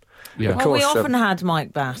Common. Yeah. Well, we often had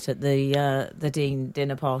Mike Batt at the Dean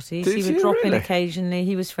dinner parties. Did he would you drop in really? occasionally.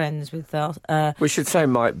 He was friends with us. We should say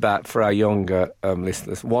Mike Batt, for our younger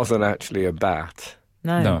listeners, wasn't actually a bat.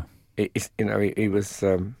 No. He was a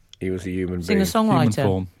human being. Human Singer-songwriter.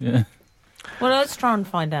 form. Yeah. Well, let's try and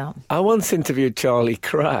find out. I once interviewed Charlie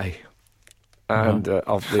Cray, and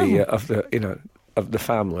of the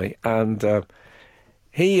family, and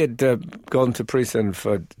he had gone to prison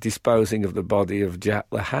for disposing of the body of Jack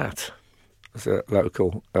the Hat, as a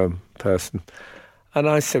local person. And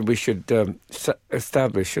I said we should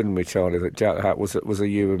establish, shouldn't we, Charlie, that Jack the Hat was a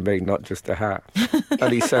human being, not just a hat.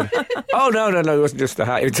 And he said, "Oh no, he wasn't just a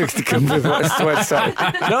hat. He took the complete website.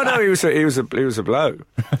 No, he was a bloke."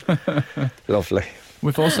 Lovely.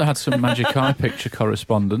 We've also had some Magic Eye picture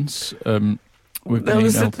correspondence. We've been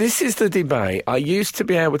emailed. This is the debate. I used to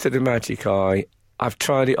be able to do Magic Eye. I've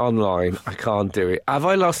tried it online. I can't do it. Have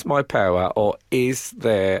I lost my power, or is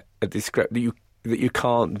there a discrepancy that you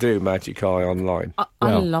can't do Magic Eye online?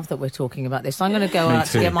 I love that we're talking about this. I'm going to go out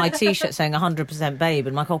to get my T-shirt saying 100% Babe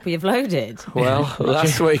and my copy of Loaded. Well,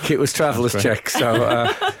 last week it was Traveller's Check,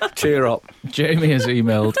 so cheer up. Jamie has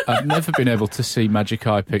emailed, I've never been able to see Magic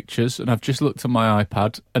Eye pictures, and I've just looked on my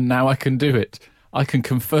iPad, and now I can do it. I can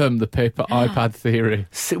confirm the paper iPad theory.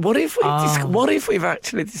 So what if we've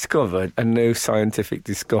actually discovered a new scientific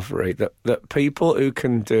discovery that people who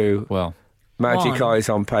can do Magic Eyes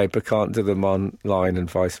on paper can't do them online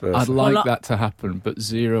and vice versa? I'd like that to happen, but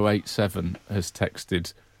 087 has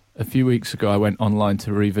texted. A few weeks ago I went online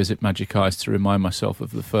to revisit Magic Eyes to remind myself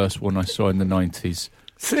of the first one I saw in the 90s.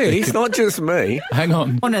 See, it's not just me. Hang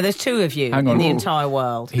on. Oh no, there's two of you Hang on. in the entire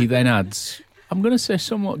world. He then adds, I'm going to say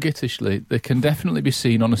somewhat gittishly, they can definitely be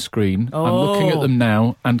seen on a screen. I'm looking at them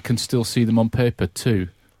now and can still see them on paper too.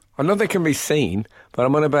 I know they can be seen, but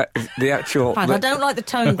I'm on about the actual... I don't like the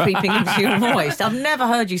tone creeping into your voice. I've never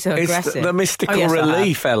heard you so aggressive. It's the mystical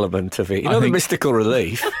relief element of it. You know the mystical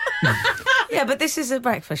relief? Yeah, but this is a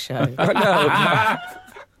breakfast show. I know.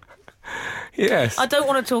 Yes. I don't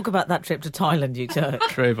want to talk about that trip to Thailand you took.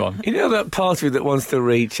 Trayvon. You know that part of you that wants to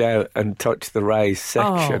reach out and touch the raised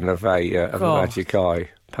section of a Magic Eye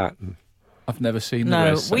pattern? I've never seen the No,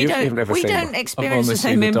 race. we don't experience the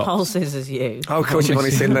same impulses as you. Oh, of course, you've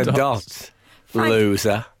only seen the dots.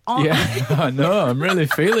 Loser. Yeah, I know. I'm really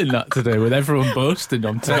feeling that today with everyone boasting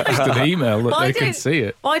on text and email that they can see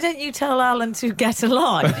it. Why don't you tell Alan to get a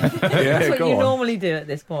line? That's what you normally do at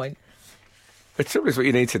this point. The trouble is, what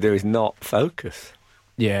you need to do is not focus.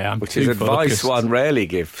 Yeah, which is advice one rarely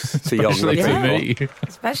gives to young people. Me.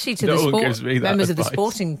 Especially to the members of the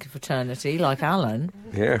sporting fraternity like Alan.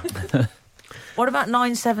 Yeah. What about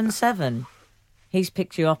 977? He's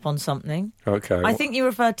picked you up on something. Okay. I think you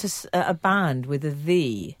referred to a band with a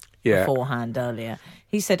 "the" beforehand earlier.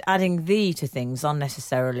 He said adding "the" to things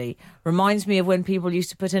unnecessarily reminds me of when people used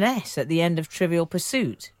to put an S at the end of Trivial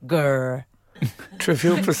Pursuit. Grr.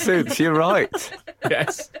 Trivial Pursuits, you're right.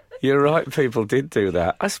 Yes. You're right, people did do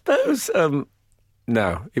that. I suppose,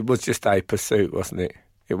 no, it was just a pursuit, wasn't it?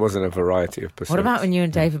 It wasn't a variety of pursuits. What about when you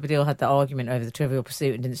and David Baddiel had that argument over the Trivial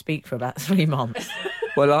Pursuit and didn't speak for about 3 months?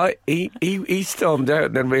 Well, he stormed out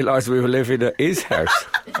and then realised we were living at his house.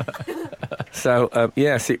 So,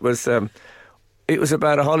 yes, it was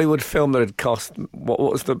about a Hollywood film that had cost, what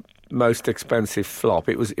was the most expensive flop?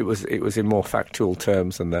 It was in more factual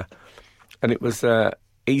terms than that. And it was,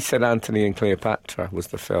 he said Antony and Cleopatra was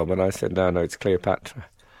the film, and I said, no, it's Cleopatra.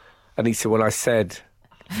 And he said, well, I said,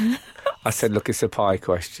 look, it's a pie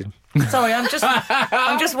question. Sorry, I'm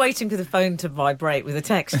just waiting for the phone to vibrate with a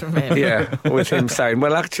text from him. Yeah, with him saying,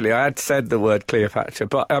 well, actually, I had said the word Cleopatra,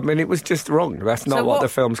 but, I mean, it was just wrong. That's not what the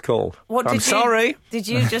film's called. I'm sorry. Did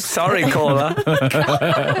you just... Sorry, caller.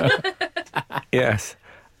 Yes.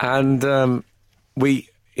 And I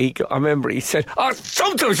remember he said, "Oh,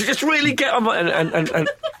 sometimes you just really get on my..."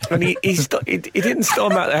 And he didn't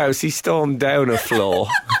storm out the house. He stormed down a floor,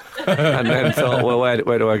 and then thought, "Well, where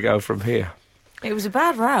do I go from here?" It was a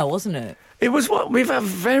bad row, wasn't it? It was we've had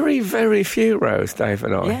very, very few rows, Dave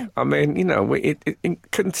and I. Yeah. I mean, you know,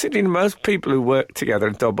 considering most people who work together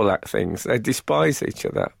and double act things, they despise each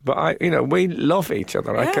other. But we love each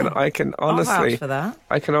other. Yeah. I can honestly, I'll vouch for that.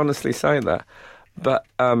 I can honestly say that. But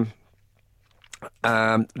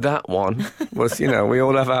that one was, we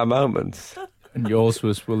all have our moments. And yours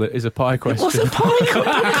was, well, it is a pie question. It was a pie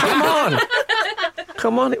question. Come on.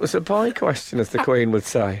 Come on, it was a pie question, as the Queen would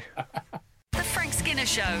say. The Frank Skinner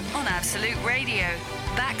Show on Absolute Radio.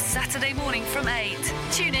 Back Saturday morning from 8.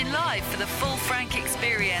 Tune in live for the full Frank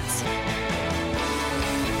experience.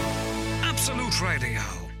 Absolute Radio.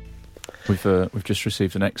 We've just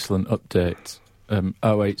received an excellent update.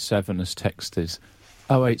 087 has texted.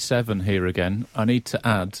 087 here again. I need to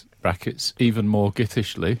add, brackets, even more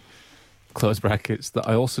gittishly, close brackets, that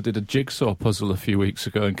I also did a jigsaw puzzle a few weeks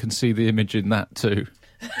ago and can see the image in that too.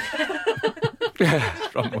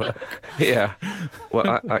 Strong work. Yeah.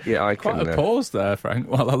 Well, I can. Quite a pause there, Frank,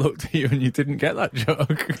 while I looked at you and you didn't get that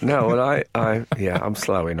joke. No, well, I'm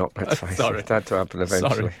slowing up. Let's face it. It had to happen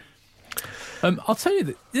eventually. Sorry. I'll tell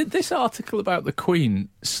you that this article about the Queen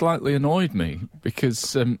slightly annoyed me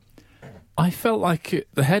because I felt like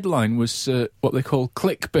the headline was what they call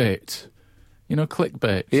clickbait. You know,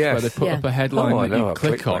 clickbait, yes. where they put up a headline that you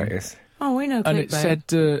click on, Oh, we know clickbait. and it said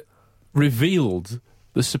revealed.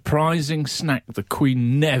 The surprising snack the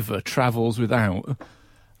Queen never travels without.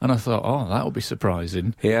 And I thought, oh, that'll be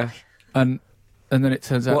surprising. Yeah. And then it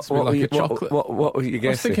turns out to be like a chocolate. What were you guessing?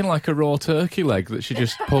 I was thinking like a raw turkey leg that she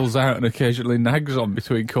just pulls out and occasionally nags on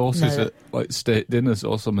between courses at like state dinners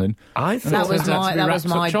or something. I thought that was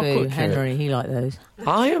my boo, Henry. He liked those.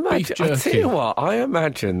 I imagine. I tell you what, I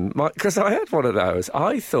imagine because I had one of those.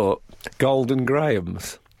 I thought Golden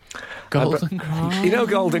Grahams. Golden Grahams. You know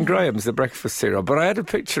Golden Grahams, the breakfast cereal, but I had a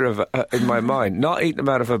picture of in my mind, not eating them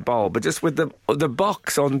out of a bowl, but just with the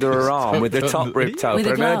box under her arm with the top ripped open,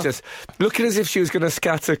 and her just looking as if she was going to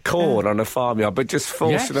scatter corn on a farmyard, but just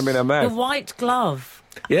forcing them in her mouth. The white glove.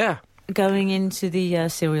 Yeah. Going into the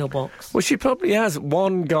cereal box. Well, she probably has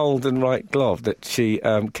one golden white glove that she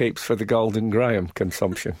keeps for the Golden Graham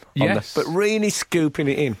consumption. Yes. But really scooping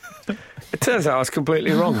it in. It turns out I was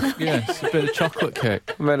completely wrong. Yes, a bit of chocolate cake.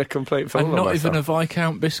 I made a complete fool and of not myself. even a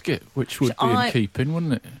Viscount biscuit, which would be in keeping,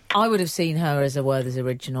 wouldn't it? I would have seen her as a Werther's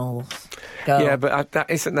Originals girl. Yeah, but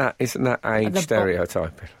isn't that age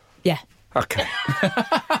stereotyping? Yeah. Okay.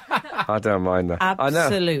 I don't mind that.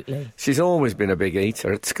 Absolutely. I know. She's always been a big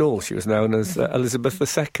eater. At school, she was known as Elizabeth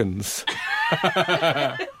II's.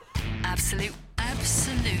 Absolute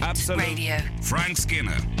Radio. Frank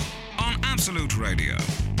Skinner on Absolute Radio.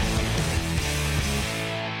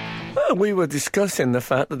 Well, we were discussing the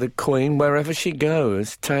fact that the Queen, wherever she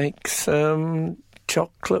goes, takes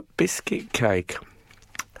chocolate biscuit cake.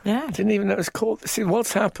 Yeah. Didn't even know it was called. See,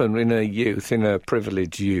 what's happened in her youth, in her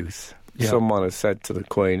privileged youth, someone has said to the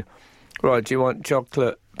Queen, right, do you want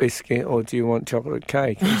chocolate biscuit or do you want chocolate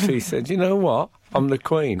cake? And she said, you know what? I'm the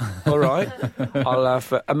Queen. All right. I'll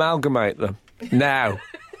have amalgamate them now.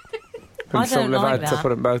 And some have had to put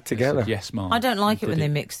them both together. Yes, Mum. I don't like it when they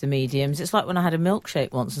mix the mediums. It's like when I had a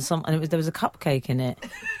milkshake once and there was a cupcake in it.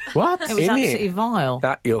 What? It was absolutely vile.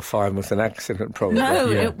 That you'll find was an accident, probably. No,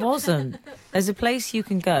 it wasn't. There's a place you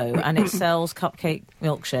can go and it sells cupcake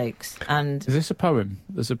milkshakes. And is this a poem?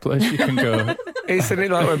 There's a place you can go. Isn't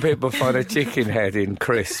it like when people find a chicken head in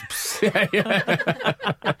crisps? Yeah.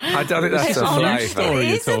 I don't think that's a flavour. Story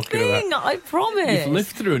it's you're a talking thing, about. I promise. You've lived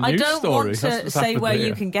through a news story. I don't want to That's say where here.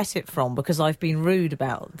 you can get it from because I've been rude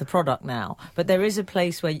about the product now. But there is a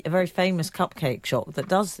place where a very famous cupcake shop that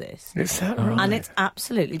does this. Is that right? And it's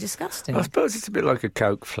absolutely disgusting. I suppose it's a bit like a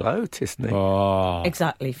Coke float, isn't it? Oh,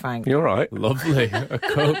 Exactly, Frank. You're right. lovely. A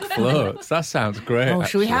Coke float. That sounds great. Oh,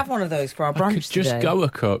 should we actually. have one of those for our brunch I could just today? go a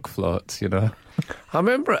Coke float, you know. I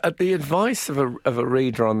remember at the advice of a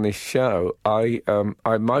reader on this show, I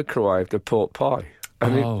microwaved a pork pie.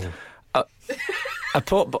 A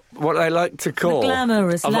pork, what I like to call The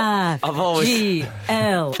glamorous life. I've always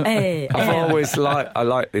G-L-A. I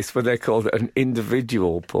like this, but they're called an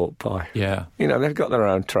individual pork pie. Yeah. You know, they've got their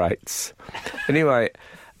own traits. Anyway,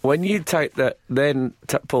 when you take that, then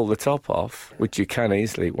pull the top off, which you can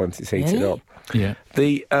easily once it's heated up. Yeah.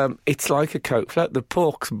 It's like a Coke float. The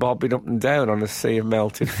pork's bobbing up and down on a sea of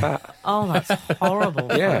melted fat. Oh, that's horrible,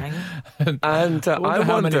 Yeah. Frank. And I wonder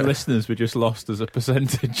how many listeners we just lost as a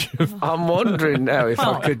percentage of... I'm wondering now if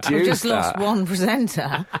I could use I've just that. lost one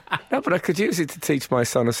presenter. No, but I could use it to teach my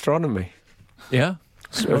son astronomy. Yeah.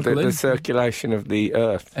 Of the circulation of the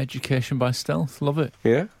Earth. Education by stealth. Love it.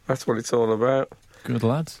 Yeah, that's what it's all about. Good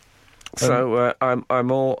lads. So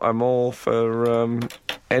I'm all for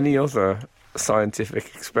any other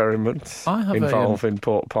scientific experiments involving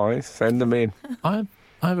pork pies. Send them in. I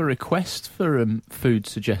have a request for food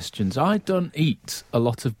suggestions. I don't eat a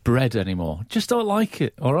lot of bread anymore. Just don't like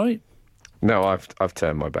it, all right? No, I've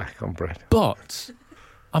turned my back on bread. But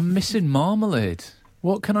I'm missing marmalade.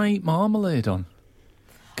 What can I eat marmalade on?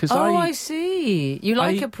 Because I see. You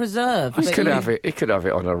like a preserve. He could have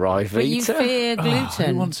it on a rye Vita. But you fear gluten.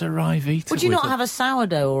 Who wants a rye Vita? Would you not have a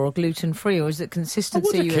sourdough or a gluten-free, or is it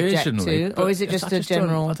consistency you object to? Or is it just a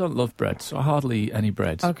general... I don't love bread, so I hardly eat any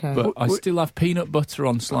bread. Okay. But I still have peanut butter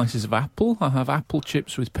on slices of apple. I have apple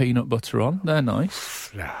chips with peanut butter on. They're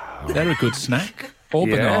nice. No. They're a good snack. Or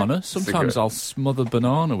banana. Sometimes I'll smother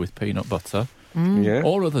banana with peanut butter. Yeah.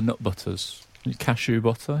 Or other nut butters. Cashew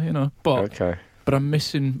butter, you know. But I'm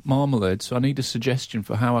missing marmalade, so I need a suggestion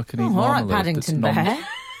for how I can eat marmalade. All right, Paddington Bear.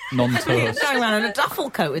 Non-toast. Going around in a duffel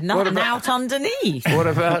coat with nothing out underneath. What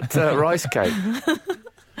about rice cake?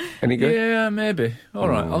 Any good? Yeah, maybe. All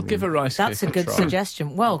right, I'll give a rice cake That's a good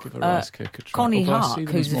suggestion. Well, Connie Hart,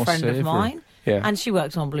 who's a friend of mine, and she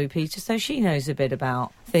worked on Blue Peter, so she knows a bit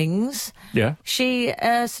about things. Yeah. She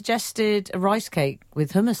suggested a rice cake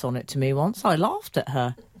with hummus on it to me once. I laughed at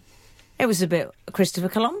her. It was a bit Christopher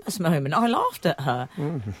Columbus moment. I laughed at her.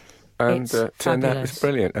 And turned out it was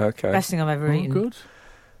brilliant. Okay. Best thing I've ever eaten. Good.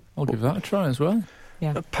 I'll give that a try as well.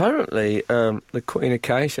 Yeah. Apparently, the Queen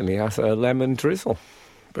occasionally has a lemon drizzle.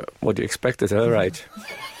 But what do you expect at her age?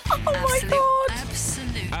 Oh, my God.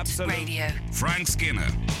 Absolute Radio. Frank Skinner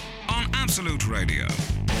on Absolute Radio.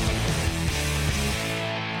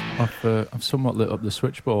 I've somewhat lit up the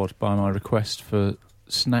switchboard by my request for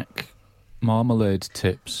snack marmalade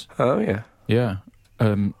tips. Oh, yeah. Yeah.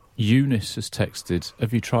 Eunice has texted,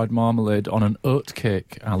 have you tried marmalade on an oat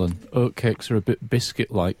cake, Alan? Oat cakes are a bit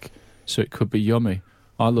biscuit-like, so it could be yummy.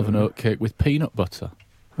 I love an oat cake with peanut butter.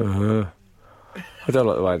 I don't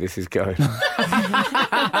like the way this is going.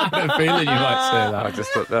 I had a feeling you might say that. I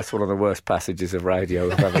just thought that's one of the worst passages of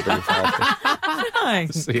radio I've ever been involved in.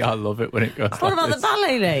 See, I love it when it goes What about the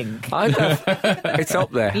ballet link? It's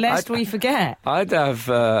up there. Lest we forget. I'd have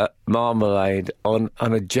marmalade on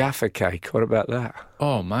a Jaffa cake. What about that?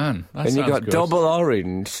 Oh, man. That and you got good. double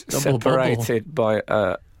orange Double separated by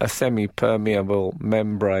a semi-permeable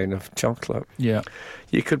membrane of chocolate. Yeah.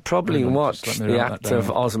 You could probably watch just let me the write act that of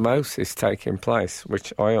down. osmosis taking place,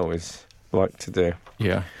 which I always like to do.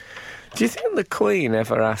 Yeah. Do you think the Queen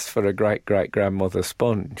ever asked for a great-great-grandmother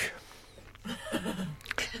sponge?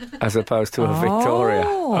 As opposed to a Victoria.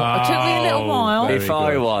 It took me a little while. very If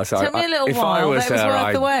I good. was, Took me a little if while, I was but it was her,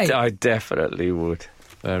 worth the wait. I definitely would.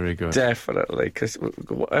 Very good. Definitely, because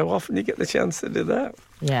how often do you get the chance to do that?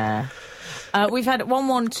 Yeah. We've had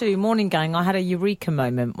 112 Morning Gang. I had a eureka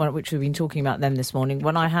moment, which we've been talking about them this morning,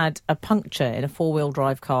 when I had a puncture in a four-wheel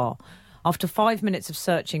drive car. After 5 minutes of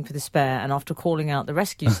searching for the spare and after calling out the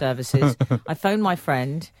rescue services, I phoned my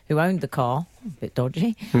friend who owned the car, a bit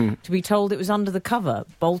dodgy, to be told it was under the cover,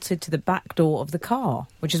 bolted to the back door of the car,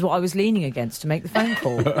 which is what I was leaning against to make the phone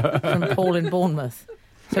call from Paul in Bournemouth.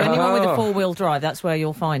 So anyone with a four-wheel drive, that's where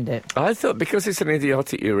you'll find it. I thought, because it's an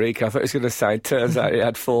idiotic eureka, I thought it was going to say, turns out it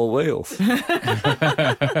had four wheels. But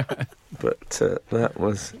that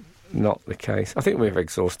was not the case. I think we've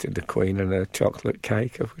exhausted the Queen and her chocolate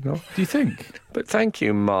cake, have we not? Do you think? But thank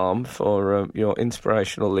you, Mom, for your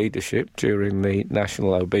inspirational leadership during the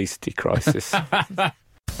national obesity crisis.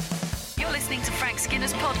 You're listening to Frank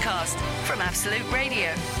Skinner's podcast from Absolute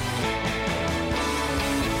Radio.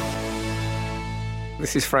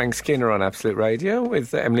 This is Frank Skinner on Absolute Radio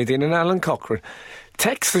with Emily Dean and Alan Cochrane.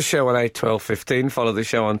 Text the show on 81215. Follow the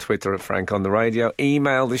show on Twitter at Frank on the Radio.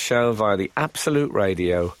 Email the show via the Absolute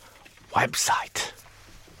Radio website.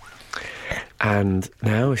 And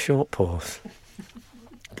now a short pause.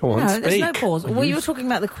 Go on, No, speak. there's no pause. Well, you were talking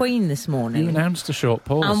about the Queen this morning. You announced a short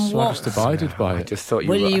pause, And so I what? just abided by I it. just thought you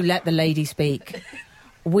Will were... you let the lady speak?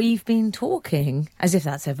 We've been talking, as if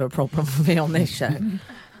that's ever a problem for me on this show.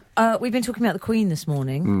 We've been talking about the Queen this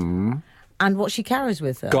morning and what she carries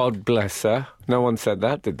with her. God bless her. No one said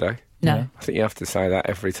that, did they? No. I think you have to say that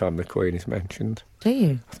every time the Queen is mentioned. Do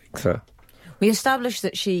you? I think so. We established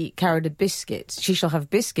that she carried a biscuit. She shall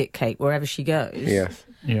have biscuit cake wherever she goes. Yes.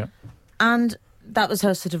 Yeah. And that was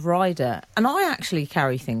her sort of rider. And I actually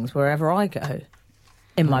carry things wherever I go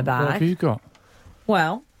in my bag. What have you got?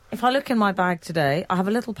 Well, if I look in my bag today, I have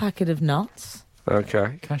a little packet of nuts.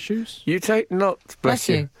 Okay. Cashews? You take nuts, bless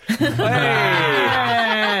you. Hey!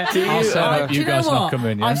 Do I'll you, set up. Do You you know guys what? not come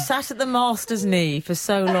in, yeah? I've sat at the master's knee for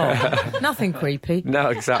so long. Nothing creepy. No,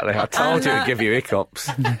 exactly. I told you And, to give you hiccups.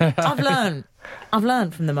 I've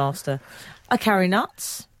learned from the master. I carry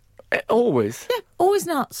nuts. Always. Yeah, always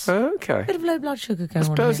nuts. Okay. Bit of low blood sugar going I on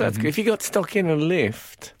suppose here. that's good. If you got stuck in a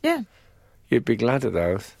lift, Yeah. you'd be glad of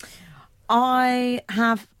those. I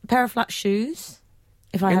have a pair of flat shoes.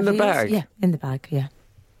 If I In have the heels. bag? Yeah, in the bag, yeah.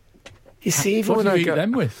 You see, even What when do you I eat go...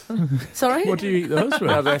 them with? Sorry? What do you eat those with?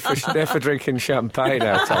 No, they're for drinking champagne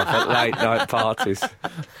out of at late-night parties.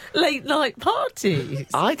 Late night parties.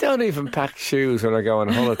 I don't even pack shoes when I go on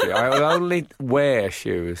holiday. I will only wear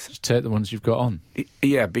shoes. Just take the ones you've got on.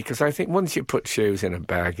 Yeah, because I think once you put shoes in a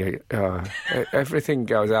bag, everything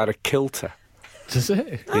goes out of kilter. Does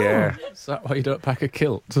it? Yeah. Is that why you don't pack a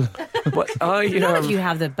kilt? But Not if you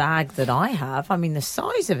have the bag that I have. I mean, the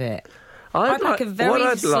size of it. I'd like a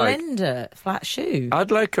very slender, flat shoe.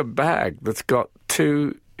 I'd like a bag that's got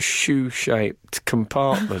 2 shoe-shaped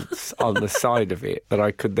compartments on the side of it that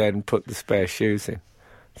I could then put the spare shoes in.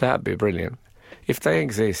 That'd be brilliant. If they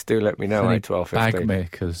exist, do let me know. Any 12:15. bag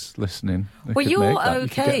makers listening. They Well, could you're make that. You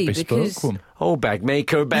could get okay, a bespoke because- one. Oh, bag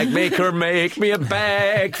maker, make me a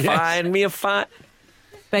bag, find me a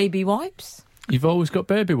Baby wipes. You've always got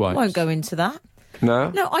baby wipes. Won't go into that.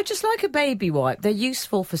 No? No, I just like a baby wipe. They're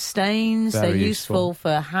useful for stains. Very They're useful. useful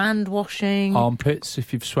for hand washing. Armpits,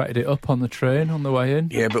 if you've sweated it up on the train on the way in.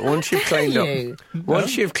 Yeah, but once you've cleaned you? up,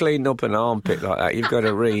 once you've cleaned up an armpit like that, you've got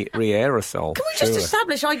to re-aerosol. Can we just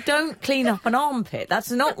establish I don't clean up an armpit?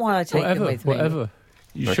 That's not why I take them with me. Whatever.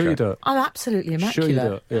 You Okay. sure you don't? I'm absolutely Sure immaculate.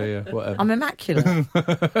 you don't? Yeah, whatever. I'm immaculate.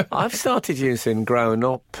 I've started using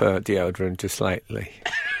grown-up deodorant just lately.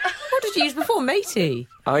 What did you use before, matey?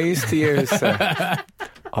 I used to use...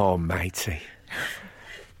 oh, matey.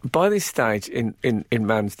 By this stage in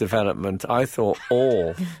man's development, I thought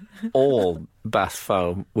all bath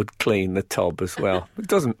foam would clean the tub as well. It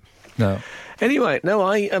doesn't. No. Anyway, no,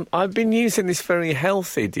 I've been using this very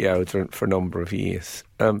healthy deodorant for a number of years.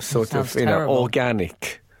 Sort Sounds of, terrible.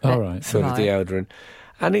 organic All right. sort of Right. deodorant.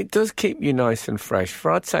 And it does keep you nice and fresh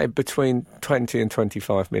for, I'd say, between 20 and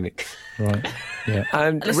 25 minutes. Right. Yeah.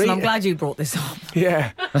 And Listen, I'm glad you brought this up.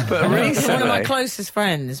 Yeah, but You're one of my recently... closest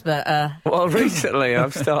friends, but Well, recently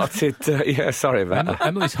I've started... yeah, sorry about that.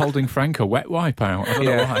 Emily's holding Frank a wet wipe out. I don't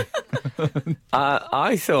know Yeah. why.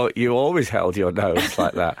 I thought you always held your nose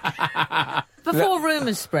like that. before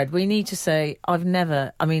rumours spread, we need to say Frank,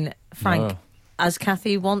 No. as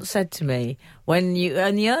Kathy once said to me, when you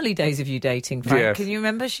in the early days of you dating Frank, Yes. can you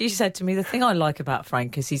remember? She said to me, the thing I like about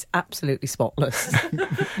Frank is he's absolutely spotless.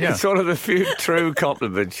 Yeah. It's one of the few true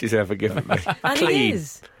compliments she's ever given me. And Clean. he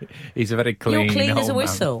is. He's a very clean. You're clean as a old man.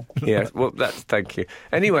 whistle. Yes, well, thank you.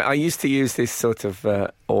 Anyway, I used to use this sort of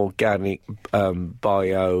organic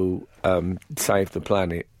bio save the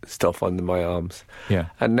planet stuff under my arms. Yeah.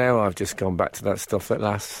 And now I've just gone back to that stuff that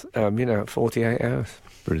lasts, 48 hours.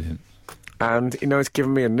 Brilliant. And, it's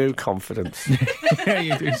given me a new confidence. Yeah,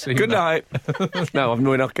 you do seem Good that. night. No,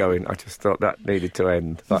 we're not going. I just thought that needed to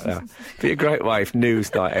end like that. Be a great way if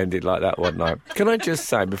news night ended like that one night. Can I just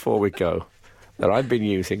say before we go that I've been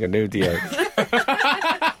using a new deodorant?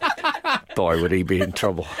 Boy, would he be in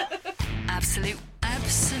trouble. Absolute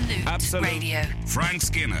Radio. Frank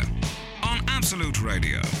Skinner on Absolute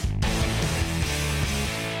Radio.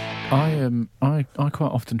 I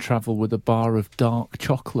quite often travel with a bar of dark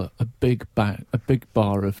chocolate, a big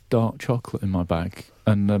bar of dark chocolate in my bag,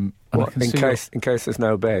 and I What, can in see case there's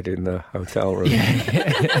no bed in the hotel room.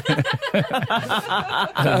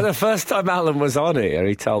 The first time Alun was on here,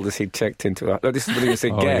 he told us he'd checked into this is when he was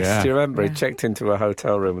a Oh, guest. yeah. Do you remember? He checked into a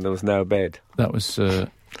hotel room and there was no bed. that was a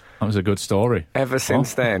good story. Ever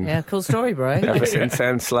since then, Yeah, cool story, bro. ever since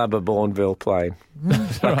then, slab of Bourneville plain,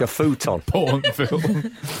 like a futon.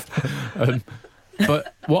 Bourneville.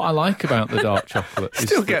 But what I like about the dark chocolate is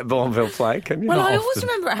Still that- get Bourneville plain, can you? Well, Not I always often.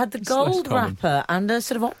 remember it had the It's less gold common. wrapper and a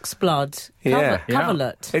sort of oxblood Yeah.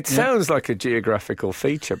 coverlet. It sounds like a geographical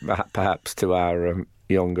feature, perhaps, to our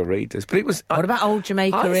younger readers. But it was. What about Old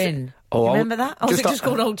Jamaica I thi- Inn? Oh, You remember that? Or was it just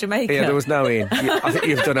called Old Jamaica? Yeah, there was no inn. I think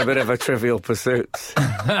you've done a bit of a Trivial Pursuit.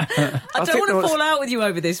 I don't want to fall out with you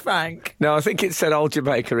over this, Frank. No, I think it said Old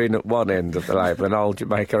Jamaica in at one end of the label and Old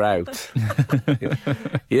Jamaica out.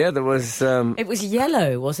 Yeah, there was... It was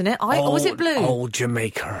yellow, wasn't it? Or was it blue? Old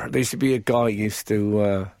Jamaica. There used to be a guy who used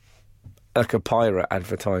to... like a pirate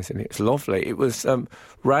advertising it. It's lovely. It was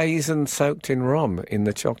raisin soaked in rum in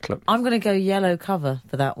the chocolate. I'm going to go yellow cover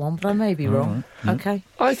for that one, but I may be wrong. Okay.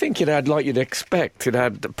 I think it had, like you'd expect, it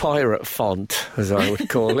had the pirate font, as I would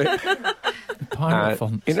call it. pirate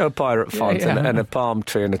font. Pirate font yeah. and a palm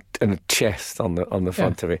tree and a chest on the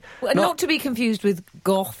front of it. Well, not to be confused with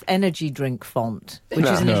Goth energy drink font, which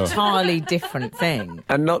is an No. entirely different thing.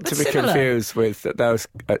 And not But to be similar. confused with those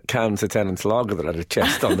cans of Tennant's Lager that had a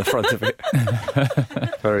chest on the front of it.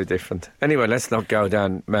 Very different. Anyway, let's not go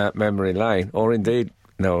down memory lane, or indeed,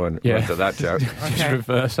 no one went at that joke. Just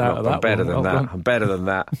reverse out of that. I'm better one. than Well that. done. I'm better than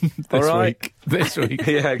that. This All right. week. This week.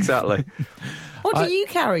 Yeah, exactly. What do you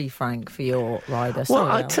carry, Frank, for your rider? Well, Sorry,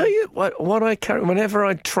 I Alan. tell you what I carry. Whenever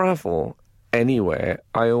I travel anywhere,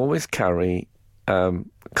 I always carry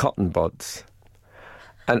cotton buds.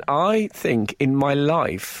 And I think in my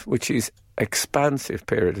life, which is expansive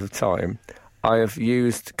period of time, I have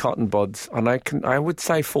used cotton buds on, I would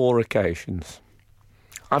say, 4 occasions.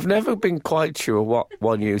 I've never been quite sure what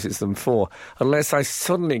one uses them for, unless I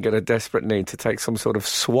suddenly get a desperate need to take some sort of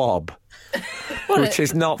swab, which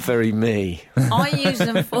is not very me. I use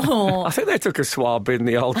them for... I think they took a swab in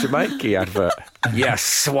the old Jamaica advert. Yes,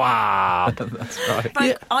 swab. That's right.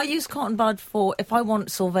 Frank, I use cotton bud for if I want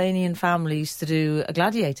Sylvanian families to do a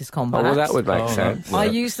gladiators combat. Oh, well, that would make sense. I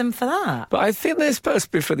use them for that. But I think they're supposed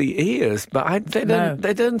to be for the ears, but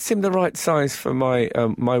they don't seem the right size for my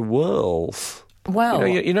my whirls. Well,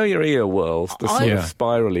 you know your ear whirls, the sort of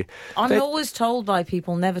spirally. I'm always told by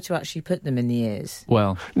people never to actually put them in the ears.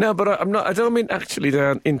 Well, no, but I'm not. I don't mean actually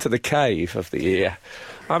down into the cave of the ear.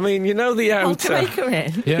 I mean, you know the outer. To make her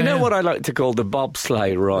in. You know what I like to call the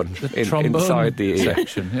bobsleigh run inside the ear.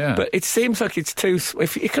 Section, yeah. But it seems like it's too.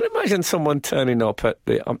 If you can imagine someone turning up at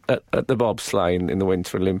the bobsleigh in the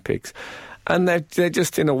Winter Olympics, and they're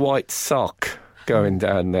just in a white sock going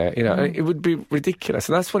down there, it would be ridiculous.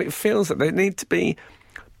 And that's what it feels like. They need to be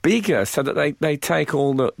bigger so that they take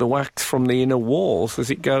all the wax from the inner walls as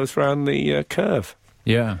it goes round the curve.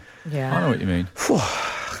 Yeah. Yeah. I know what you mean.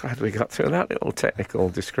 Glad we got through that little technical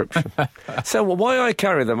description. So why I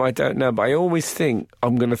carry them, I don't know, but I always think,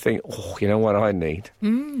 I'm going to think, you know what I need?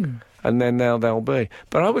 And then now they'll be.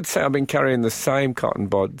 But I would say I've been carrying the same cotton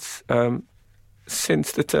buds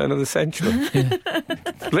since the turn of the century.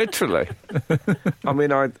 Literally. I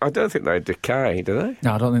mean, I don't think they decay, do they?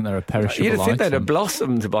 No, I don't think they're a perishable You'd think they'd item. have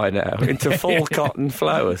blossomed by now into full cotton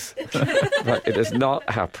flowers. But it has not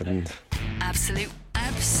happened. Absolute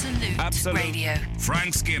Radio.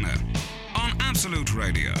 Frank Skinner on Absolute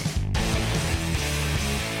Radio.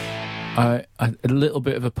 A little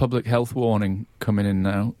bit of a public health warning coming in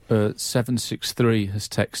now. 763 has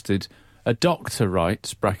texted, a doctor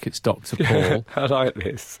writes, brackets Dr. Paul. I like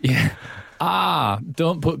this. Yeah.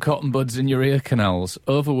 Don't put cotton buds in your ear canals.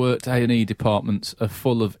 Overworked A&E departments are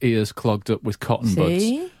full of ears clogged up with cotton buds.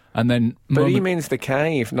 And then, but he means the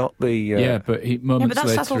cave, not the. Yeah, but moments that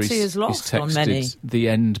later, subtlety he's is lost texted, on many. The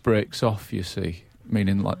end breaks off. You see,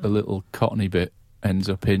 meaning like the little cottony bit ends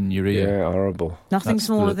up in your ear. Yeah, horrible. Nothing That's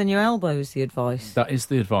smaller than your elbow is the advice. That is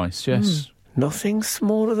the advice. Yes. Nothing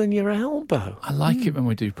smaller than your elbow. I like it when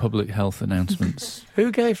we do public health announcements.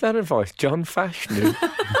 Who gave that advice? John Fashanu.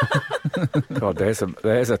 God,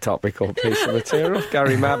 there's a topical piece of material.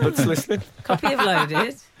 Gary Mabbott's listening. Copy of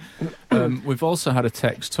Loaded. We've also had a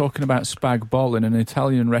text talking about spag bol in an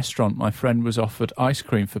Italian restaurant. My friend was offered ice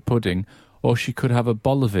cream for pudding, or she could have a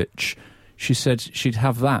bolovich. She said she'd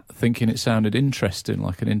have that, thinking it sounded interesting,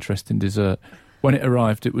 like an interesting dessert. When it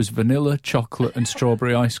arrived, it was vanilla, chocolate and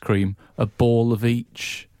strawberry ice cream, a ball of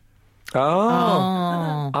each.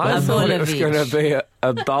 I thought it was going to be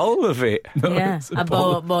a bowl of it. No, Yeah, it's a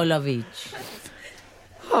bowl of each.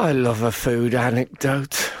 I love a food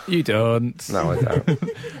anecdote. You don't. No, I don't.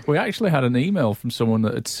 We actually had an email from someone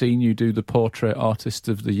that had seen you do the Portrait Artist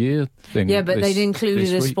of the Year thing. Yeah, but they'd this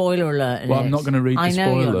included a week. spoiler alert in Well, it. I'm not going to read the I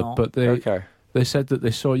know you're spoiler, not. but Okay. they said that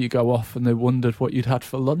they saw you go off and they wondered what you'd had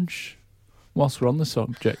for lunch. Whilst we're on the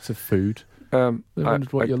subject of food, they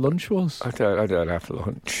wondered what your lunch was. I don't have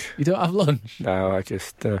lunch. You don't have lunch? No, I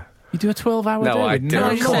just... You do a 12-hour No, day? I with do. No,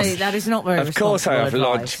 Of you course. say that is not very Of course I have responsible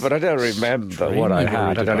lunch, advice. but I don't remember what I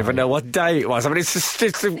had. I don't even know what day it was. I mean,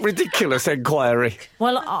 it's a ridiculous inquiry.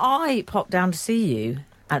 Well, I popped down to see you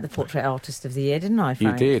at the Portrait Artist of the Year, didn't I,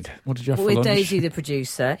 Frank? You did. What did you have for With lunch? Daisy, the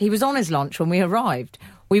producer. He was on his lunch when we arrived.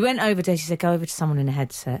 We went over, Daisy said, go over to someone in a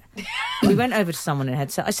headset. We went over to someone in a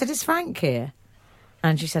headset. I said, is Frank here?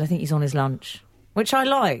 And she said, I think he's on his lunch, which I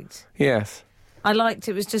liked. Yes. I liked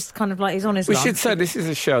it. Was just kind of like he's on his We lunch. should say this is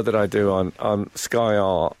a show that I do on Sky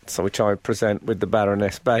Arts, which I present with the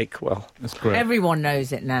Baroness Bakewell. That's great. Everyone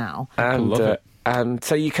knows it now. And love it. and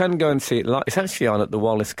so you can go and see it. It's actually on at the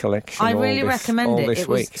Wallace Collection. I all really this- recommend all it. This It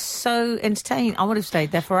week. was so entertaining. I would have stayed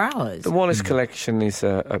there for hours. The Wallace Collection is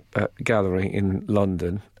a gallery in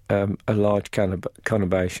London, a large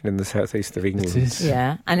conurbation in the southeast of England. It is.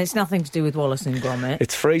 Yeah, and it's nothing to do with Wallace and Gromit.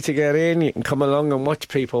 It's free to get in. You can come along and watch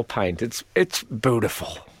people paint. It's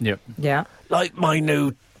beautiful. Yep. Yeah. Like my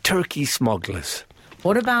new turkey smugglers.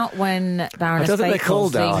 What about when I Baroness don't think they're Bakewell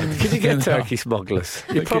called that. sings- Can you get turkey smugglers?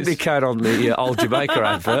 You probably can on the old Jamaica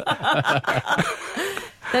advert.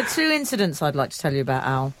 There are two incidents I'd like to tell you about,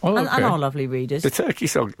 Al, Oh, and okay. our lovely readers. The Turkey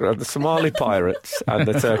the Somali pirates and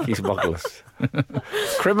the Turkey smugglers.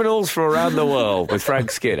 Criminals from around the world with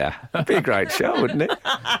Frank Skinner. Be a great show, wouldn't it?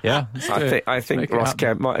 Yeah. I think Ross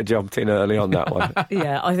Kemp might have jumped in early on that one.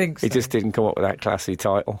 Yeah, I think so. He just didn't come up with that classy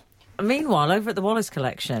title. Meanwhile, over at the Wallace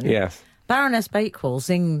Collection, Yes. Baroness Bakewell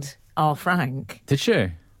zinged our Frank. Did she?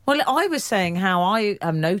 Well, I was saying how I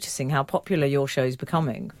am noticing how popular your show's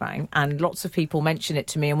becoming, Frank, and lots of people mention it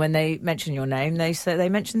to me, and when they mention your name, they say they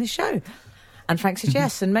mention this show. And Frank said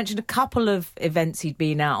yes, and mentioned a couple of events he'd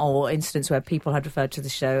been at or incidents where people had referred to the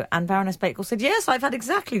show, and Baroness Bakewell said, yes, I've had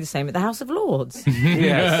exactly the same at the House of Lords.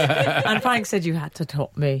 Yes. And Frank said, you had to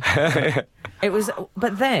top me. It was,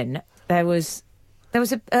 but then there was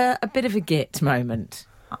a bit of a git moment,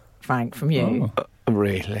 Frank, from you.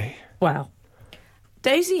 Really? Well,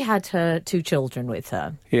 Daisy had her two children with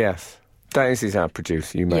her. Yes. Daisy's our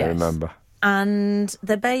producer, you may Yes. remember. And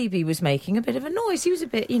the baby was making a bit of a noise. He was a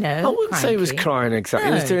bit, I wouldn't say he was cranky. crying exactly.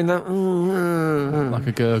 He was No. doing that. Like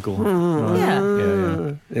a gurgle. Right.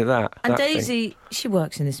 Yeah. Yeah, that. And that thing. Daisy, she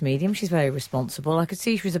works in this medium. She's very responsible. I could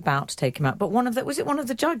see she was about to take him out. But was it one of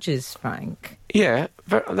the judges, Frank? Yeah,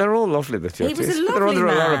 they're all lovely, the judges. was a They're lovely under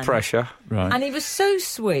a lot man. of pressure. Right. And he was so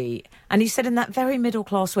sweet. And he said in that very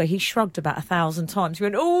middle-class way, he shrugged about 1,000 times. He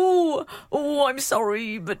went, oh, I'm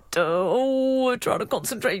sorry, but, I'm trying to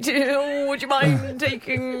concentrate here. Oh, would you mind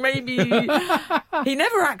taking maybe... He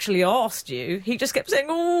never actually asked you. He just kept saying,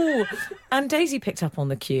 oh. And Daisy picked up on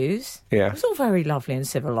the cues. Yeah. It was all very lovely and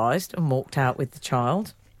civilised, and walked out with the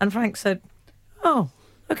child. And Frank said, oh,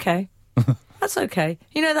 OK. That's OK.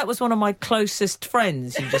 You know, that was one of my closest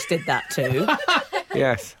friends you just did that to.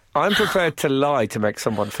 Yes. I'm prepared to lie to make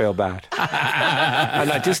someone feel bad.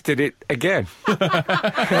 And I just did it again.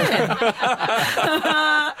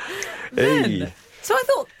 Hey. So I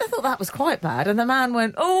thought that was quite bad, and the man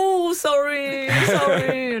went, "Oh, sorry,"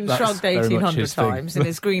 and That's shrugged very much 1,800 his thing. times in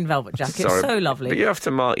his green velvet jacket. Sorry, So But lovely. you have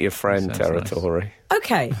to mark your friend Sounds territory.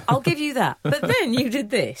 Okay, I'll give you that. But then you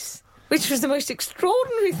did this, which was the most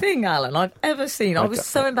extraordinary thing, Alan, I've ever seen. I was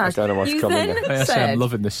so embarrassed. I don't know what's you coming then next. I say said, I'm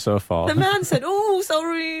loving this so far. the man said, "Oh,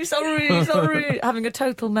 sorry," having a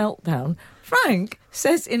total meltdown. Frank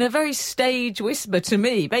says in a very stage whisper to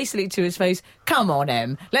me, basically to his face, "Come on,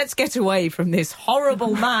 Em, let's get away from this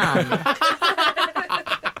horrible man." He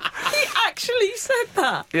actually said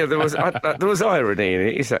that. Yeah, there was irony in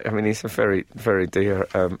it. He's a very, very dear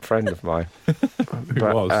friend of mine.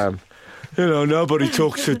 But, was. Nobody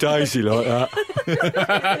talks to Daisy like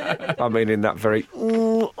that. I mean, in that very...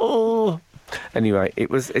 Anyway,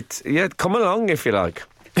 it's come along if you like.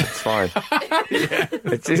 It's fine.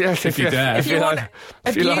 If you dare. If you like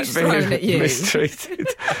abuse thrown at you. being mistreated,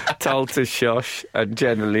 told to shush, and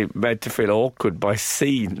generally made to feel awkward by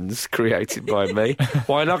scenes created by me,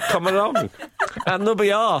 why not come along? And there'll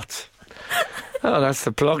be art. Oh, that's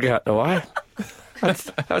the plug out the way.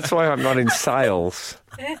 That's why I'm not in sales.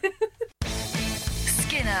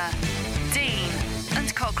 Skinner, Dean,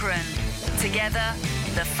 and Cochrane. Together,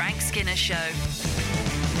 The Frank Skinner Show.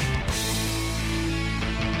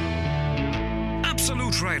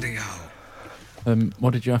 Absolute Radio.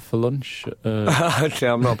 What did you have for lunch? Actually,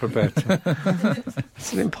 I'm not prepared to.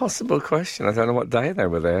 It's an impossible question. I don't know what day they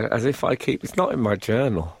were there. As if I keep... It's not in my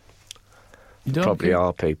journal. You don't Probably keep-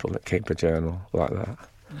 are people that keep a journal like that.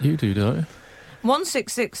 You do, don't you?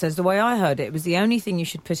 166 says, the way I heard it was the only thing you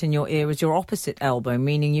should put in your ear is your opposite elbow,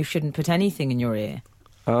 meaning you shouldn't put anything in your ear.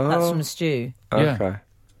 Oh, That's from Stu. okay.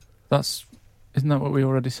 Yeah. Isn't that what we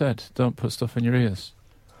already said? Don't put stuff in your ears.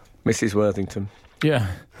 Mrs. Worthington. Yeah,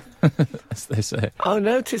 as they say. I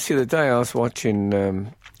noticed the other day I was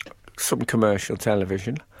watching some commercial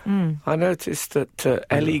television. I noticed that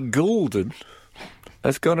Ellie Goulding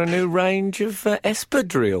has got a new range of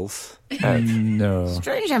espadrilles out. No.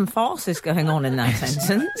 Strange emphasis going on in that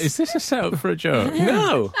sentence. Is this a setup for a joke?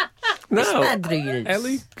 No. Espadrilles.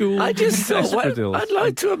 Ellie Gould. I just thought, well, Espadrilles. I'd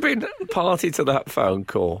like to have been party to that phone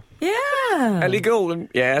call. Yeah. Ellie Goulding,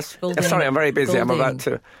 yes. Goulding. Sorry, I'm very busy. I'm Goulding. about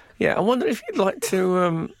to... Yeah, I wonder if you'd like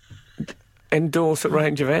to endorse a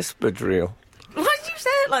range of espadrille. Why did you say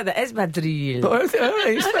it like that? Espadrilles. But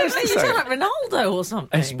he's supposed to You say sound it. like Ronaldo or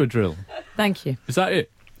something. Espadrille. Thank you. Is that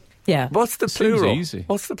it? Yeah. What's the Seems plural? easy.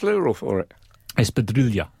 What's the plural for it?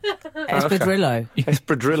 Espadrilla. Espadrillo.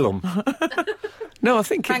 Espadrillum. No, I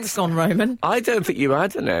think Thanks, it's... gone Roman. I don't think you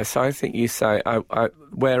add an S. I think you say,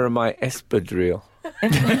 where are my espadrille?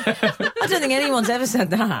 I don't think anyone's ever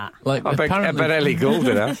said that. Like, I bet Ellie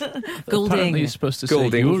Goulding has. apparently Goulding. you're supposed to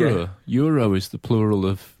Goulding, say euro. yeah. Euro is the plural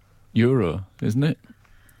of euro, isn't it?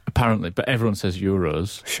 Apparently, but everyone says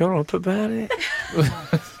euros. Shut up about it.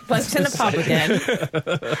 Blokes in the pub again.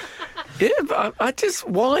 Yeah, but I just...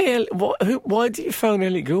 Why do you phone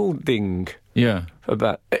Ellie Goulding Yeah.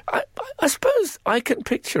 about... I suppose I can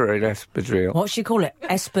picture her in espadrille. What should you call it?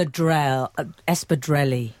 Espadrelli.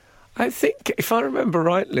 I think, if I remember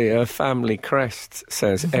rightly, her family crest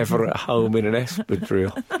says "ever at home in an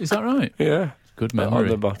espadrille." Is that right? Yeah. Good On memory.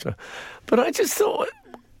 the bottom. But I just thought...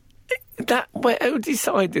 who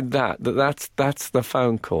decided that's the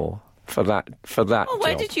phone call for that Oh,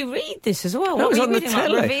 where job? did you read this as well? That was What on were the you reading,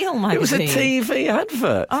 telly. like Reveal magazine? It was a TV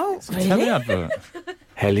advert. Oh, Telly really? advert.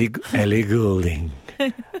 Ellie Goulding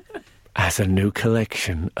has a new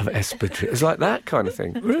collection of espadrilles. It's like that kind of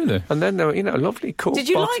thing. Really? And then there were, lovely cool. Did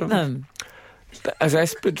you like them? As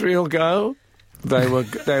espadrille go, they were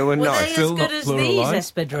Were nice. they as Still good not as plural these line.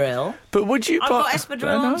 espadrille? But would you I've buy? got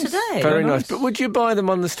espadrille on nice. today. Very nice. nice. But would you buy them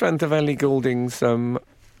on the strength of Ellie Goulding's? I'm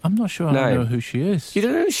not sure I No. know who she is. You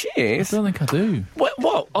don't know who she I is? don't think I do. What?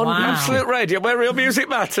 On Wow. Absolute Radio, where real music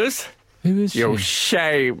matters? Who is she? You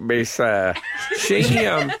shame me, sir. She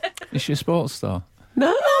Is she a sports star?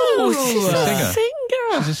 no, she's a Singer.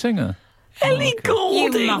 singer. She's a singer. Ellie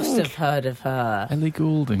Goulding. You must have heard of her. Ellie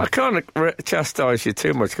Goulding. I can't chastise you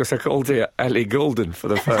too much because I called you Ellie Goulden for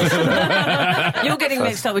the first time. You're getting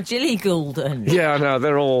mixed up with Jilly Goulden. Yeah, I know,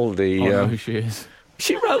 they're all I the... know who she is.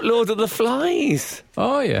 she wrote Lord of the Flies.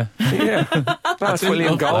 Oh, yeah. Yeah, that's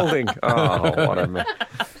William love that. Golding. Oh, what a man.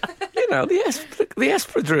 The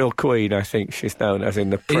espadrille queen, I think she's known as in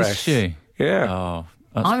the press. Is she? Yeah. Oh,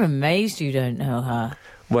 I'm amazed you don't know her.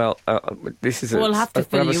 Well, this is We'll have to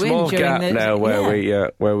fill we have you a in small during gap the- now yeah.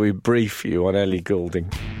 where we brief you on Ellie Goulding.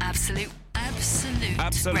 Absolute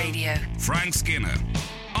Radio. Frank Skinner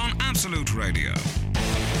on Absolute Radio.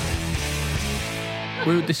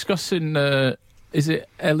 we were discussing, is it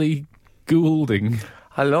Ellie Goulding?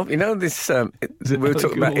 I love, this, we were Ellie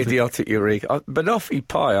talking about Goulding? idiotic eureka. Banoffee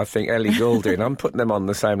Pie, I think, Ellie Goulding, I'm putting them on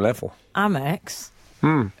the same level. Amex.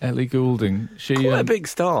 Ellie Goulding. She, Quite a big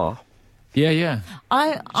star. yeah.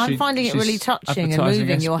 I'm finding it really she's touching and advertising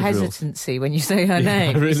moving your espadrilles. hesitancy when you say her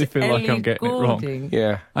name. I really feel like I'm Ellie getting it wrong. Goulding.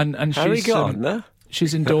 Yeah. And Harry she's, Gardner.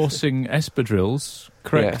 she's endorsing espadrilles,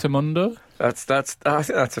 correct, Yeah. Amundo? I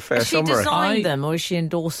think that's a fair Has she summary. designed them or is she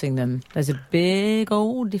endorsing them? There's a big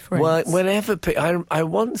old difference. Well, whenever I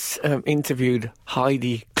once interviewed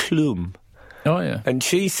Heidi Klum, Oh, yeah. and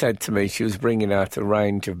she said to me she was bringing out a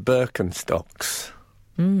range of Birkenstocks.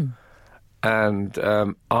 And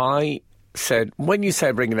I said, when you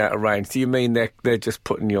say bringing out a range, do you mean they're just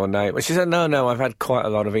putting your name? She said, no, I've had quite a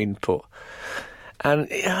lot of input.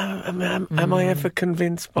 And am I ever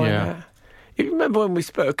convinced by Yeah. that? You remember when we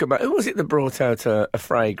spoke about, who was it that brought out a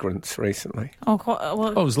fragrance recently? Oh, quite,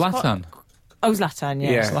 well, Oh, it was Latan. Oh, it was Latan,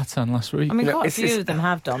 yes. Yeah. It was Latan last week. I mean, quite a it's few this- of them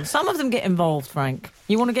have done. Some of them get involved, Frank.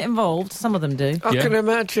 You want to get involved? Some of them do. I Yeah. can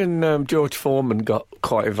imagine George Foreman got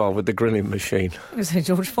quite involved with the grilling machine. I was going to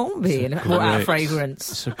say George Formby and brought out Great.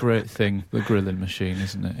 fragrance. It's a great thing, the grilling machine,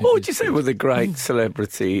 isn't it? What would you say were the great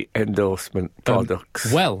celebrity endorsement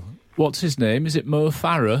products? Well, what's his name? Is it Mo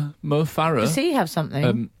Farah? Mo Farah. Does he have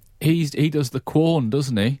something? He does the Quorn,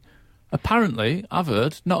 doesn't he? Apparently, I've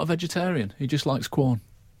heard, not a vegetarian. He just likes Quorn.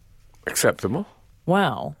 Acceptable.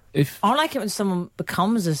 Well, If I like it when someone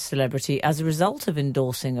becomes a celebrity as a result of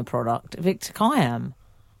endorsing a product. Victor Kayam,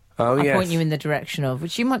 Oh, I yes. point you in the direction of,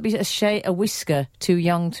 which you might be a whisker too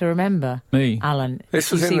young to remember. me. Alan,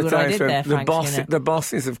 This you was see in the what I days did when there, Frank Skinner? the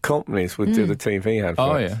bosses of companies would do the TV adverts.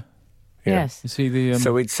 Oh, yeah. Yes. Is he the...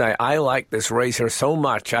 So we'd say, I like this racer so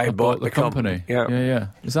much, I bought the company. Yeah. Yeah.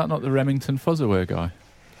 Is that not the Remington Fuzzaway guy?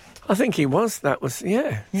 I think he was. That was,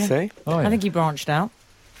 yeah. See? Oh, yeah. I think he branched out.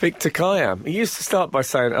 Victor Kayam. He used to start by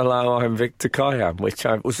saying, hello, I'm Victor Kayam, which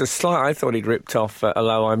was a slight... I thought he'd ripped off,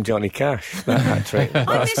 hello, I'm Johnny Cash. That hat-trick.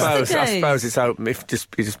 I miss the I days. suppose it's open if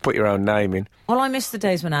you just put your own name in. Well, I miss the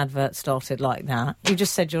days when adverts started like that. You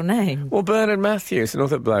just said your name. Well, Bernard Matthews,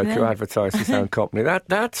 another bloke who Yeah. advertised his own company,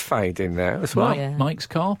 that's fading now as well. Yeah. Mike's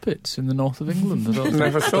Carpets in the north of England. I don't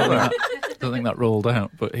Never saw that. don't think that rolled out,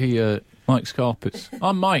 but he... Mike's Carpets.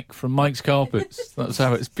 I'm Mike from Mike's Carpets. That's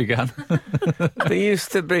how it's began. There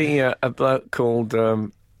used to be a bloke called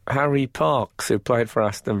Harry Parks who played for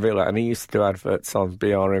Aston Villa, and he used to do adverts on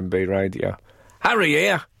BRMB radio. Harry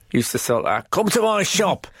here used to sort that. Come to my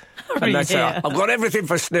shop. And they'd say, here. I've got everything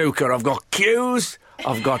for snooker. I've got cues.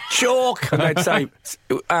 I've got chalk. And they'd say,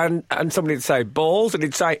 and somebody would say balls, and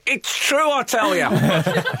he'd say, it's true, I tell you.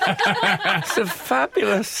 It's a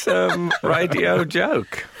fabulous radio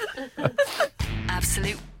joke.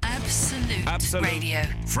 Absolute Radio.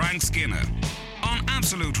 Frank Skinner on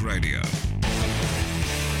Absolute Radio.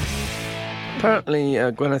 Apparently,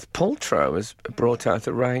 Gwyneth Paltrow has brought out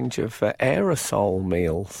a range of aerosol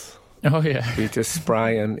meals. Oh, yeah. You just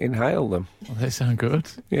spray and inhale them. Well, they sound good.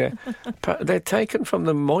 Yeah. They're taken from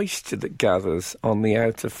the moisture that gathers on the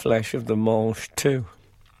outer flesh of the mange too.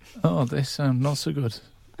 Oh, they sound not so good.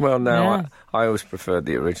 Well, no, Yeah. I always preferred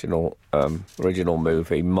the original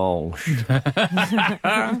movie, Mange.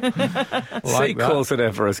 Sequels are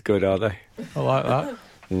never as good, are they? I like that.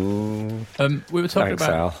 We were talking Thanks, about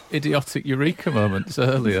Al. idiotic eureka moments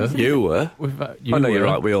earlier. You were? You I know were. you're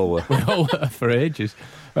right, we all were. We all were for ages.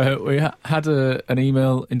 We had an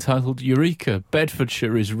email entitled Eureka,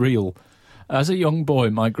 Bedfordshire is real. As a young boy,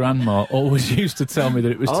 my grandma always used to tell me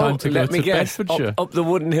that it was time to go to Bedfordshire. Up the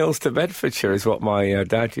wooden hills to Bedfordshire is what my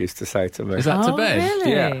dad used to say to me. Is that to Oh, bed?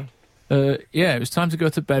 really? Yeah. Yeah, it was time to go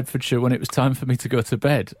to Bedfordshire when it was time for me to go to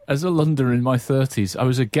bed. As a Londoner in my 30s, I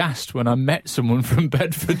was aghast when I met someone from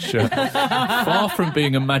Bedfordshire. Far from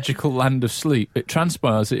being a magical land of sleep, it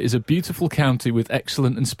transpires it is a beautiful county with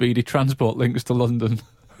excellent and speedy transport links to London.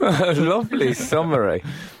 Lovely summary.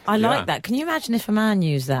 I like that. Can you imagine if a man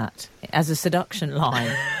used that as a seduction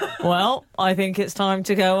line? Well, I think it's time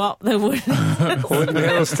to go up the Wooden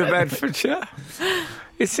hills to Bedfordshire.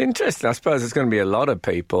 It's interesting. I suppose there's going to be a lot of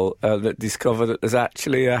people that discover that there's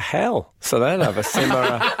actually a hell. So they'll have a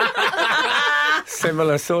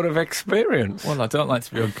similar sort of experience. Well, I don't like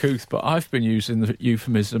to be uncouth, but I've been using the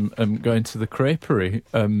euphemism going to the creperie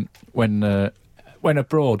when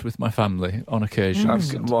abroad with my family on occasion.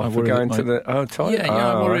 What, for going to the toilet? Yeah,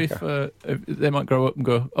 I worry if they might grow up and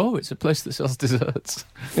go, oh, it's a place that sells desserts.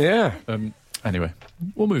 Yeah. Anyway,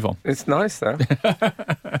 we'll move on. It's nice, though.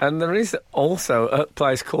 And there is also a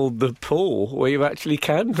place called The Pool where you actually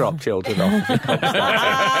can drop children off.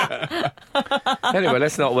 Anyway,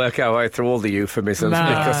 let's not work our way through all the euphemisms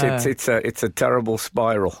because it's a terrible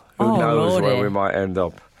spiral. Who knows Lordy. where we might end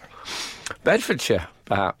up. Bedfordshire,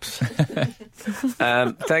 perhaps.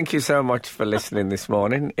 Thank you so much for listening this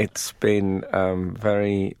morning. It's been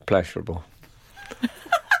very pleasurable.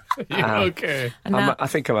 Okay. I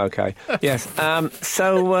think I'm okay. Yes.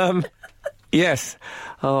 Yes.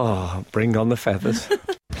 Oh, bring on the feathers.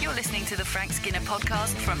 You're listening to the Frank Skinner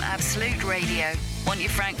podcast from Absolute Radio. Want your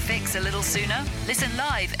Frank fix a little sooner? Listen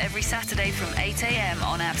live every Saturday from 8 a.m.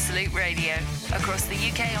 on Absolute Radio. Across the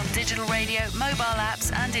UK on digital radio, mobile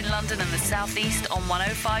apps, and in London and the South East on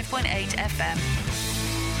 105.8 FM.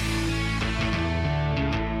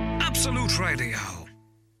 Absolute Radio.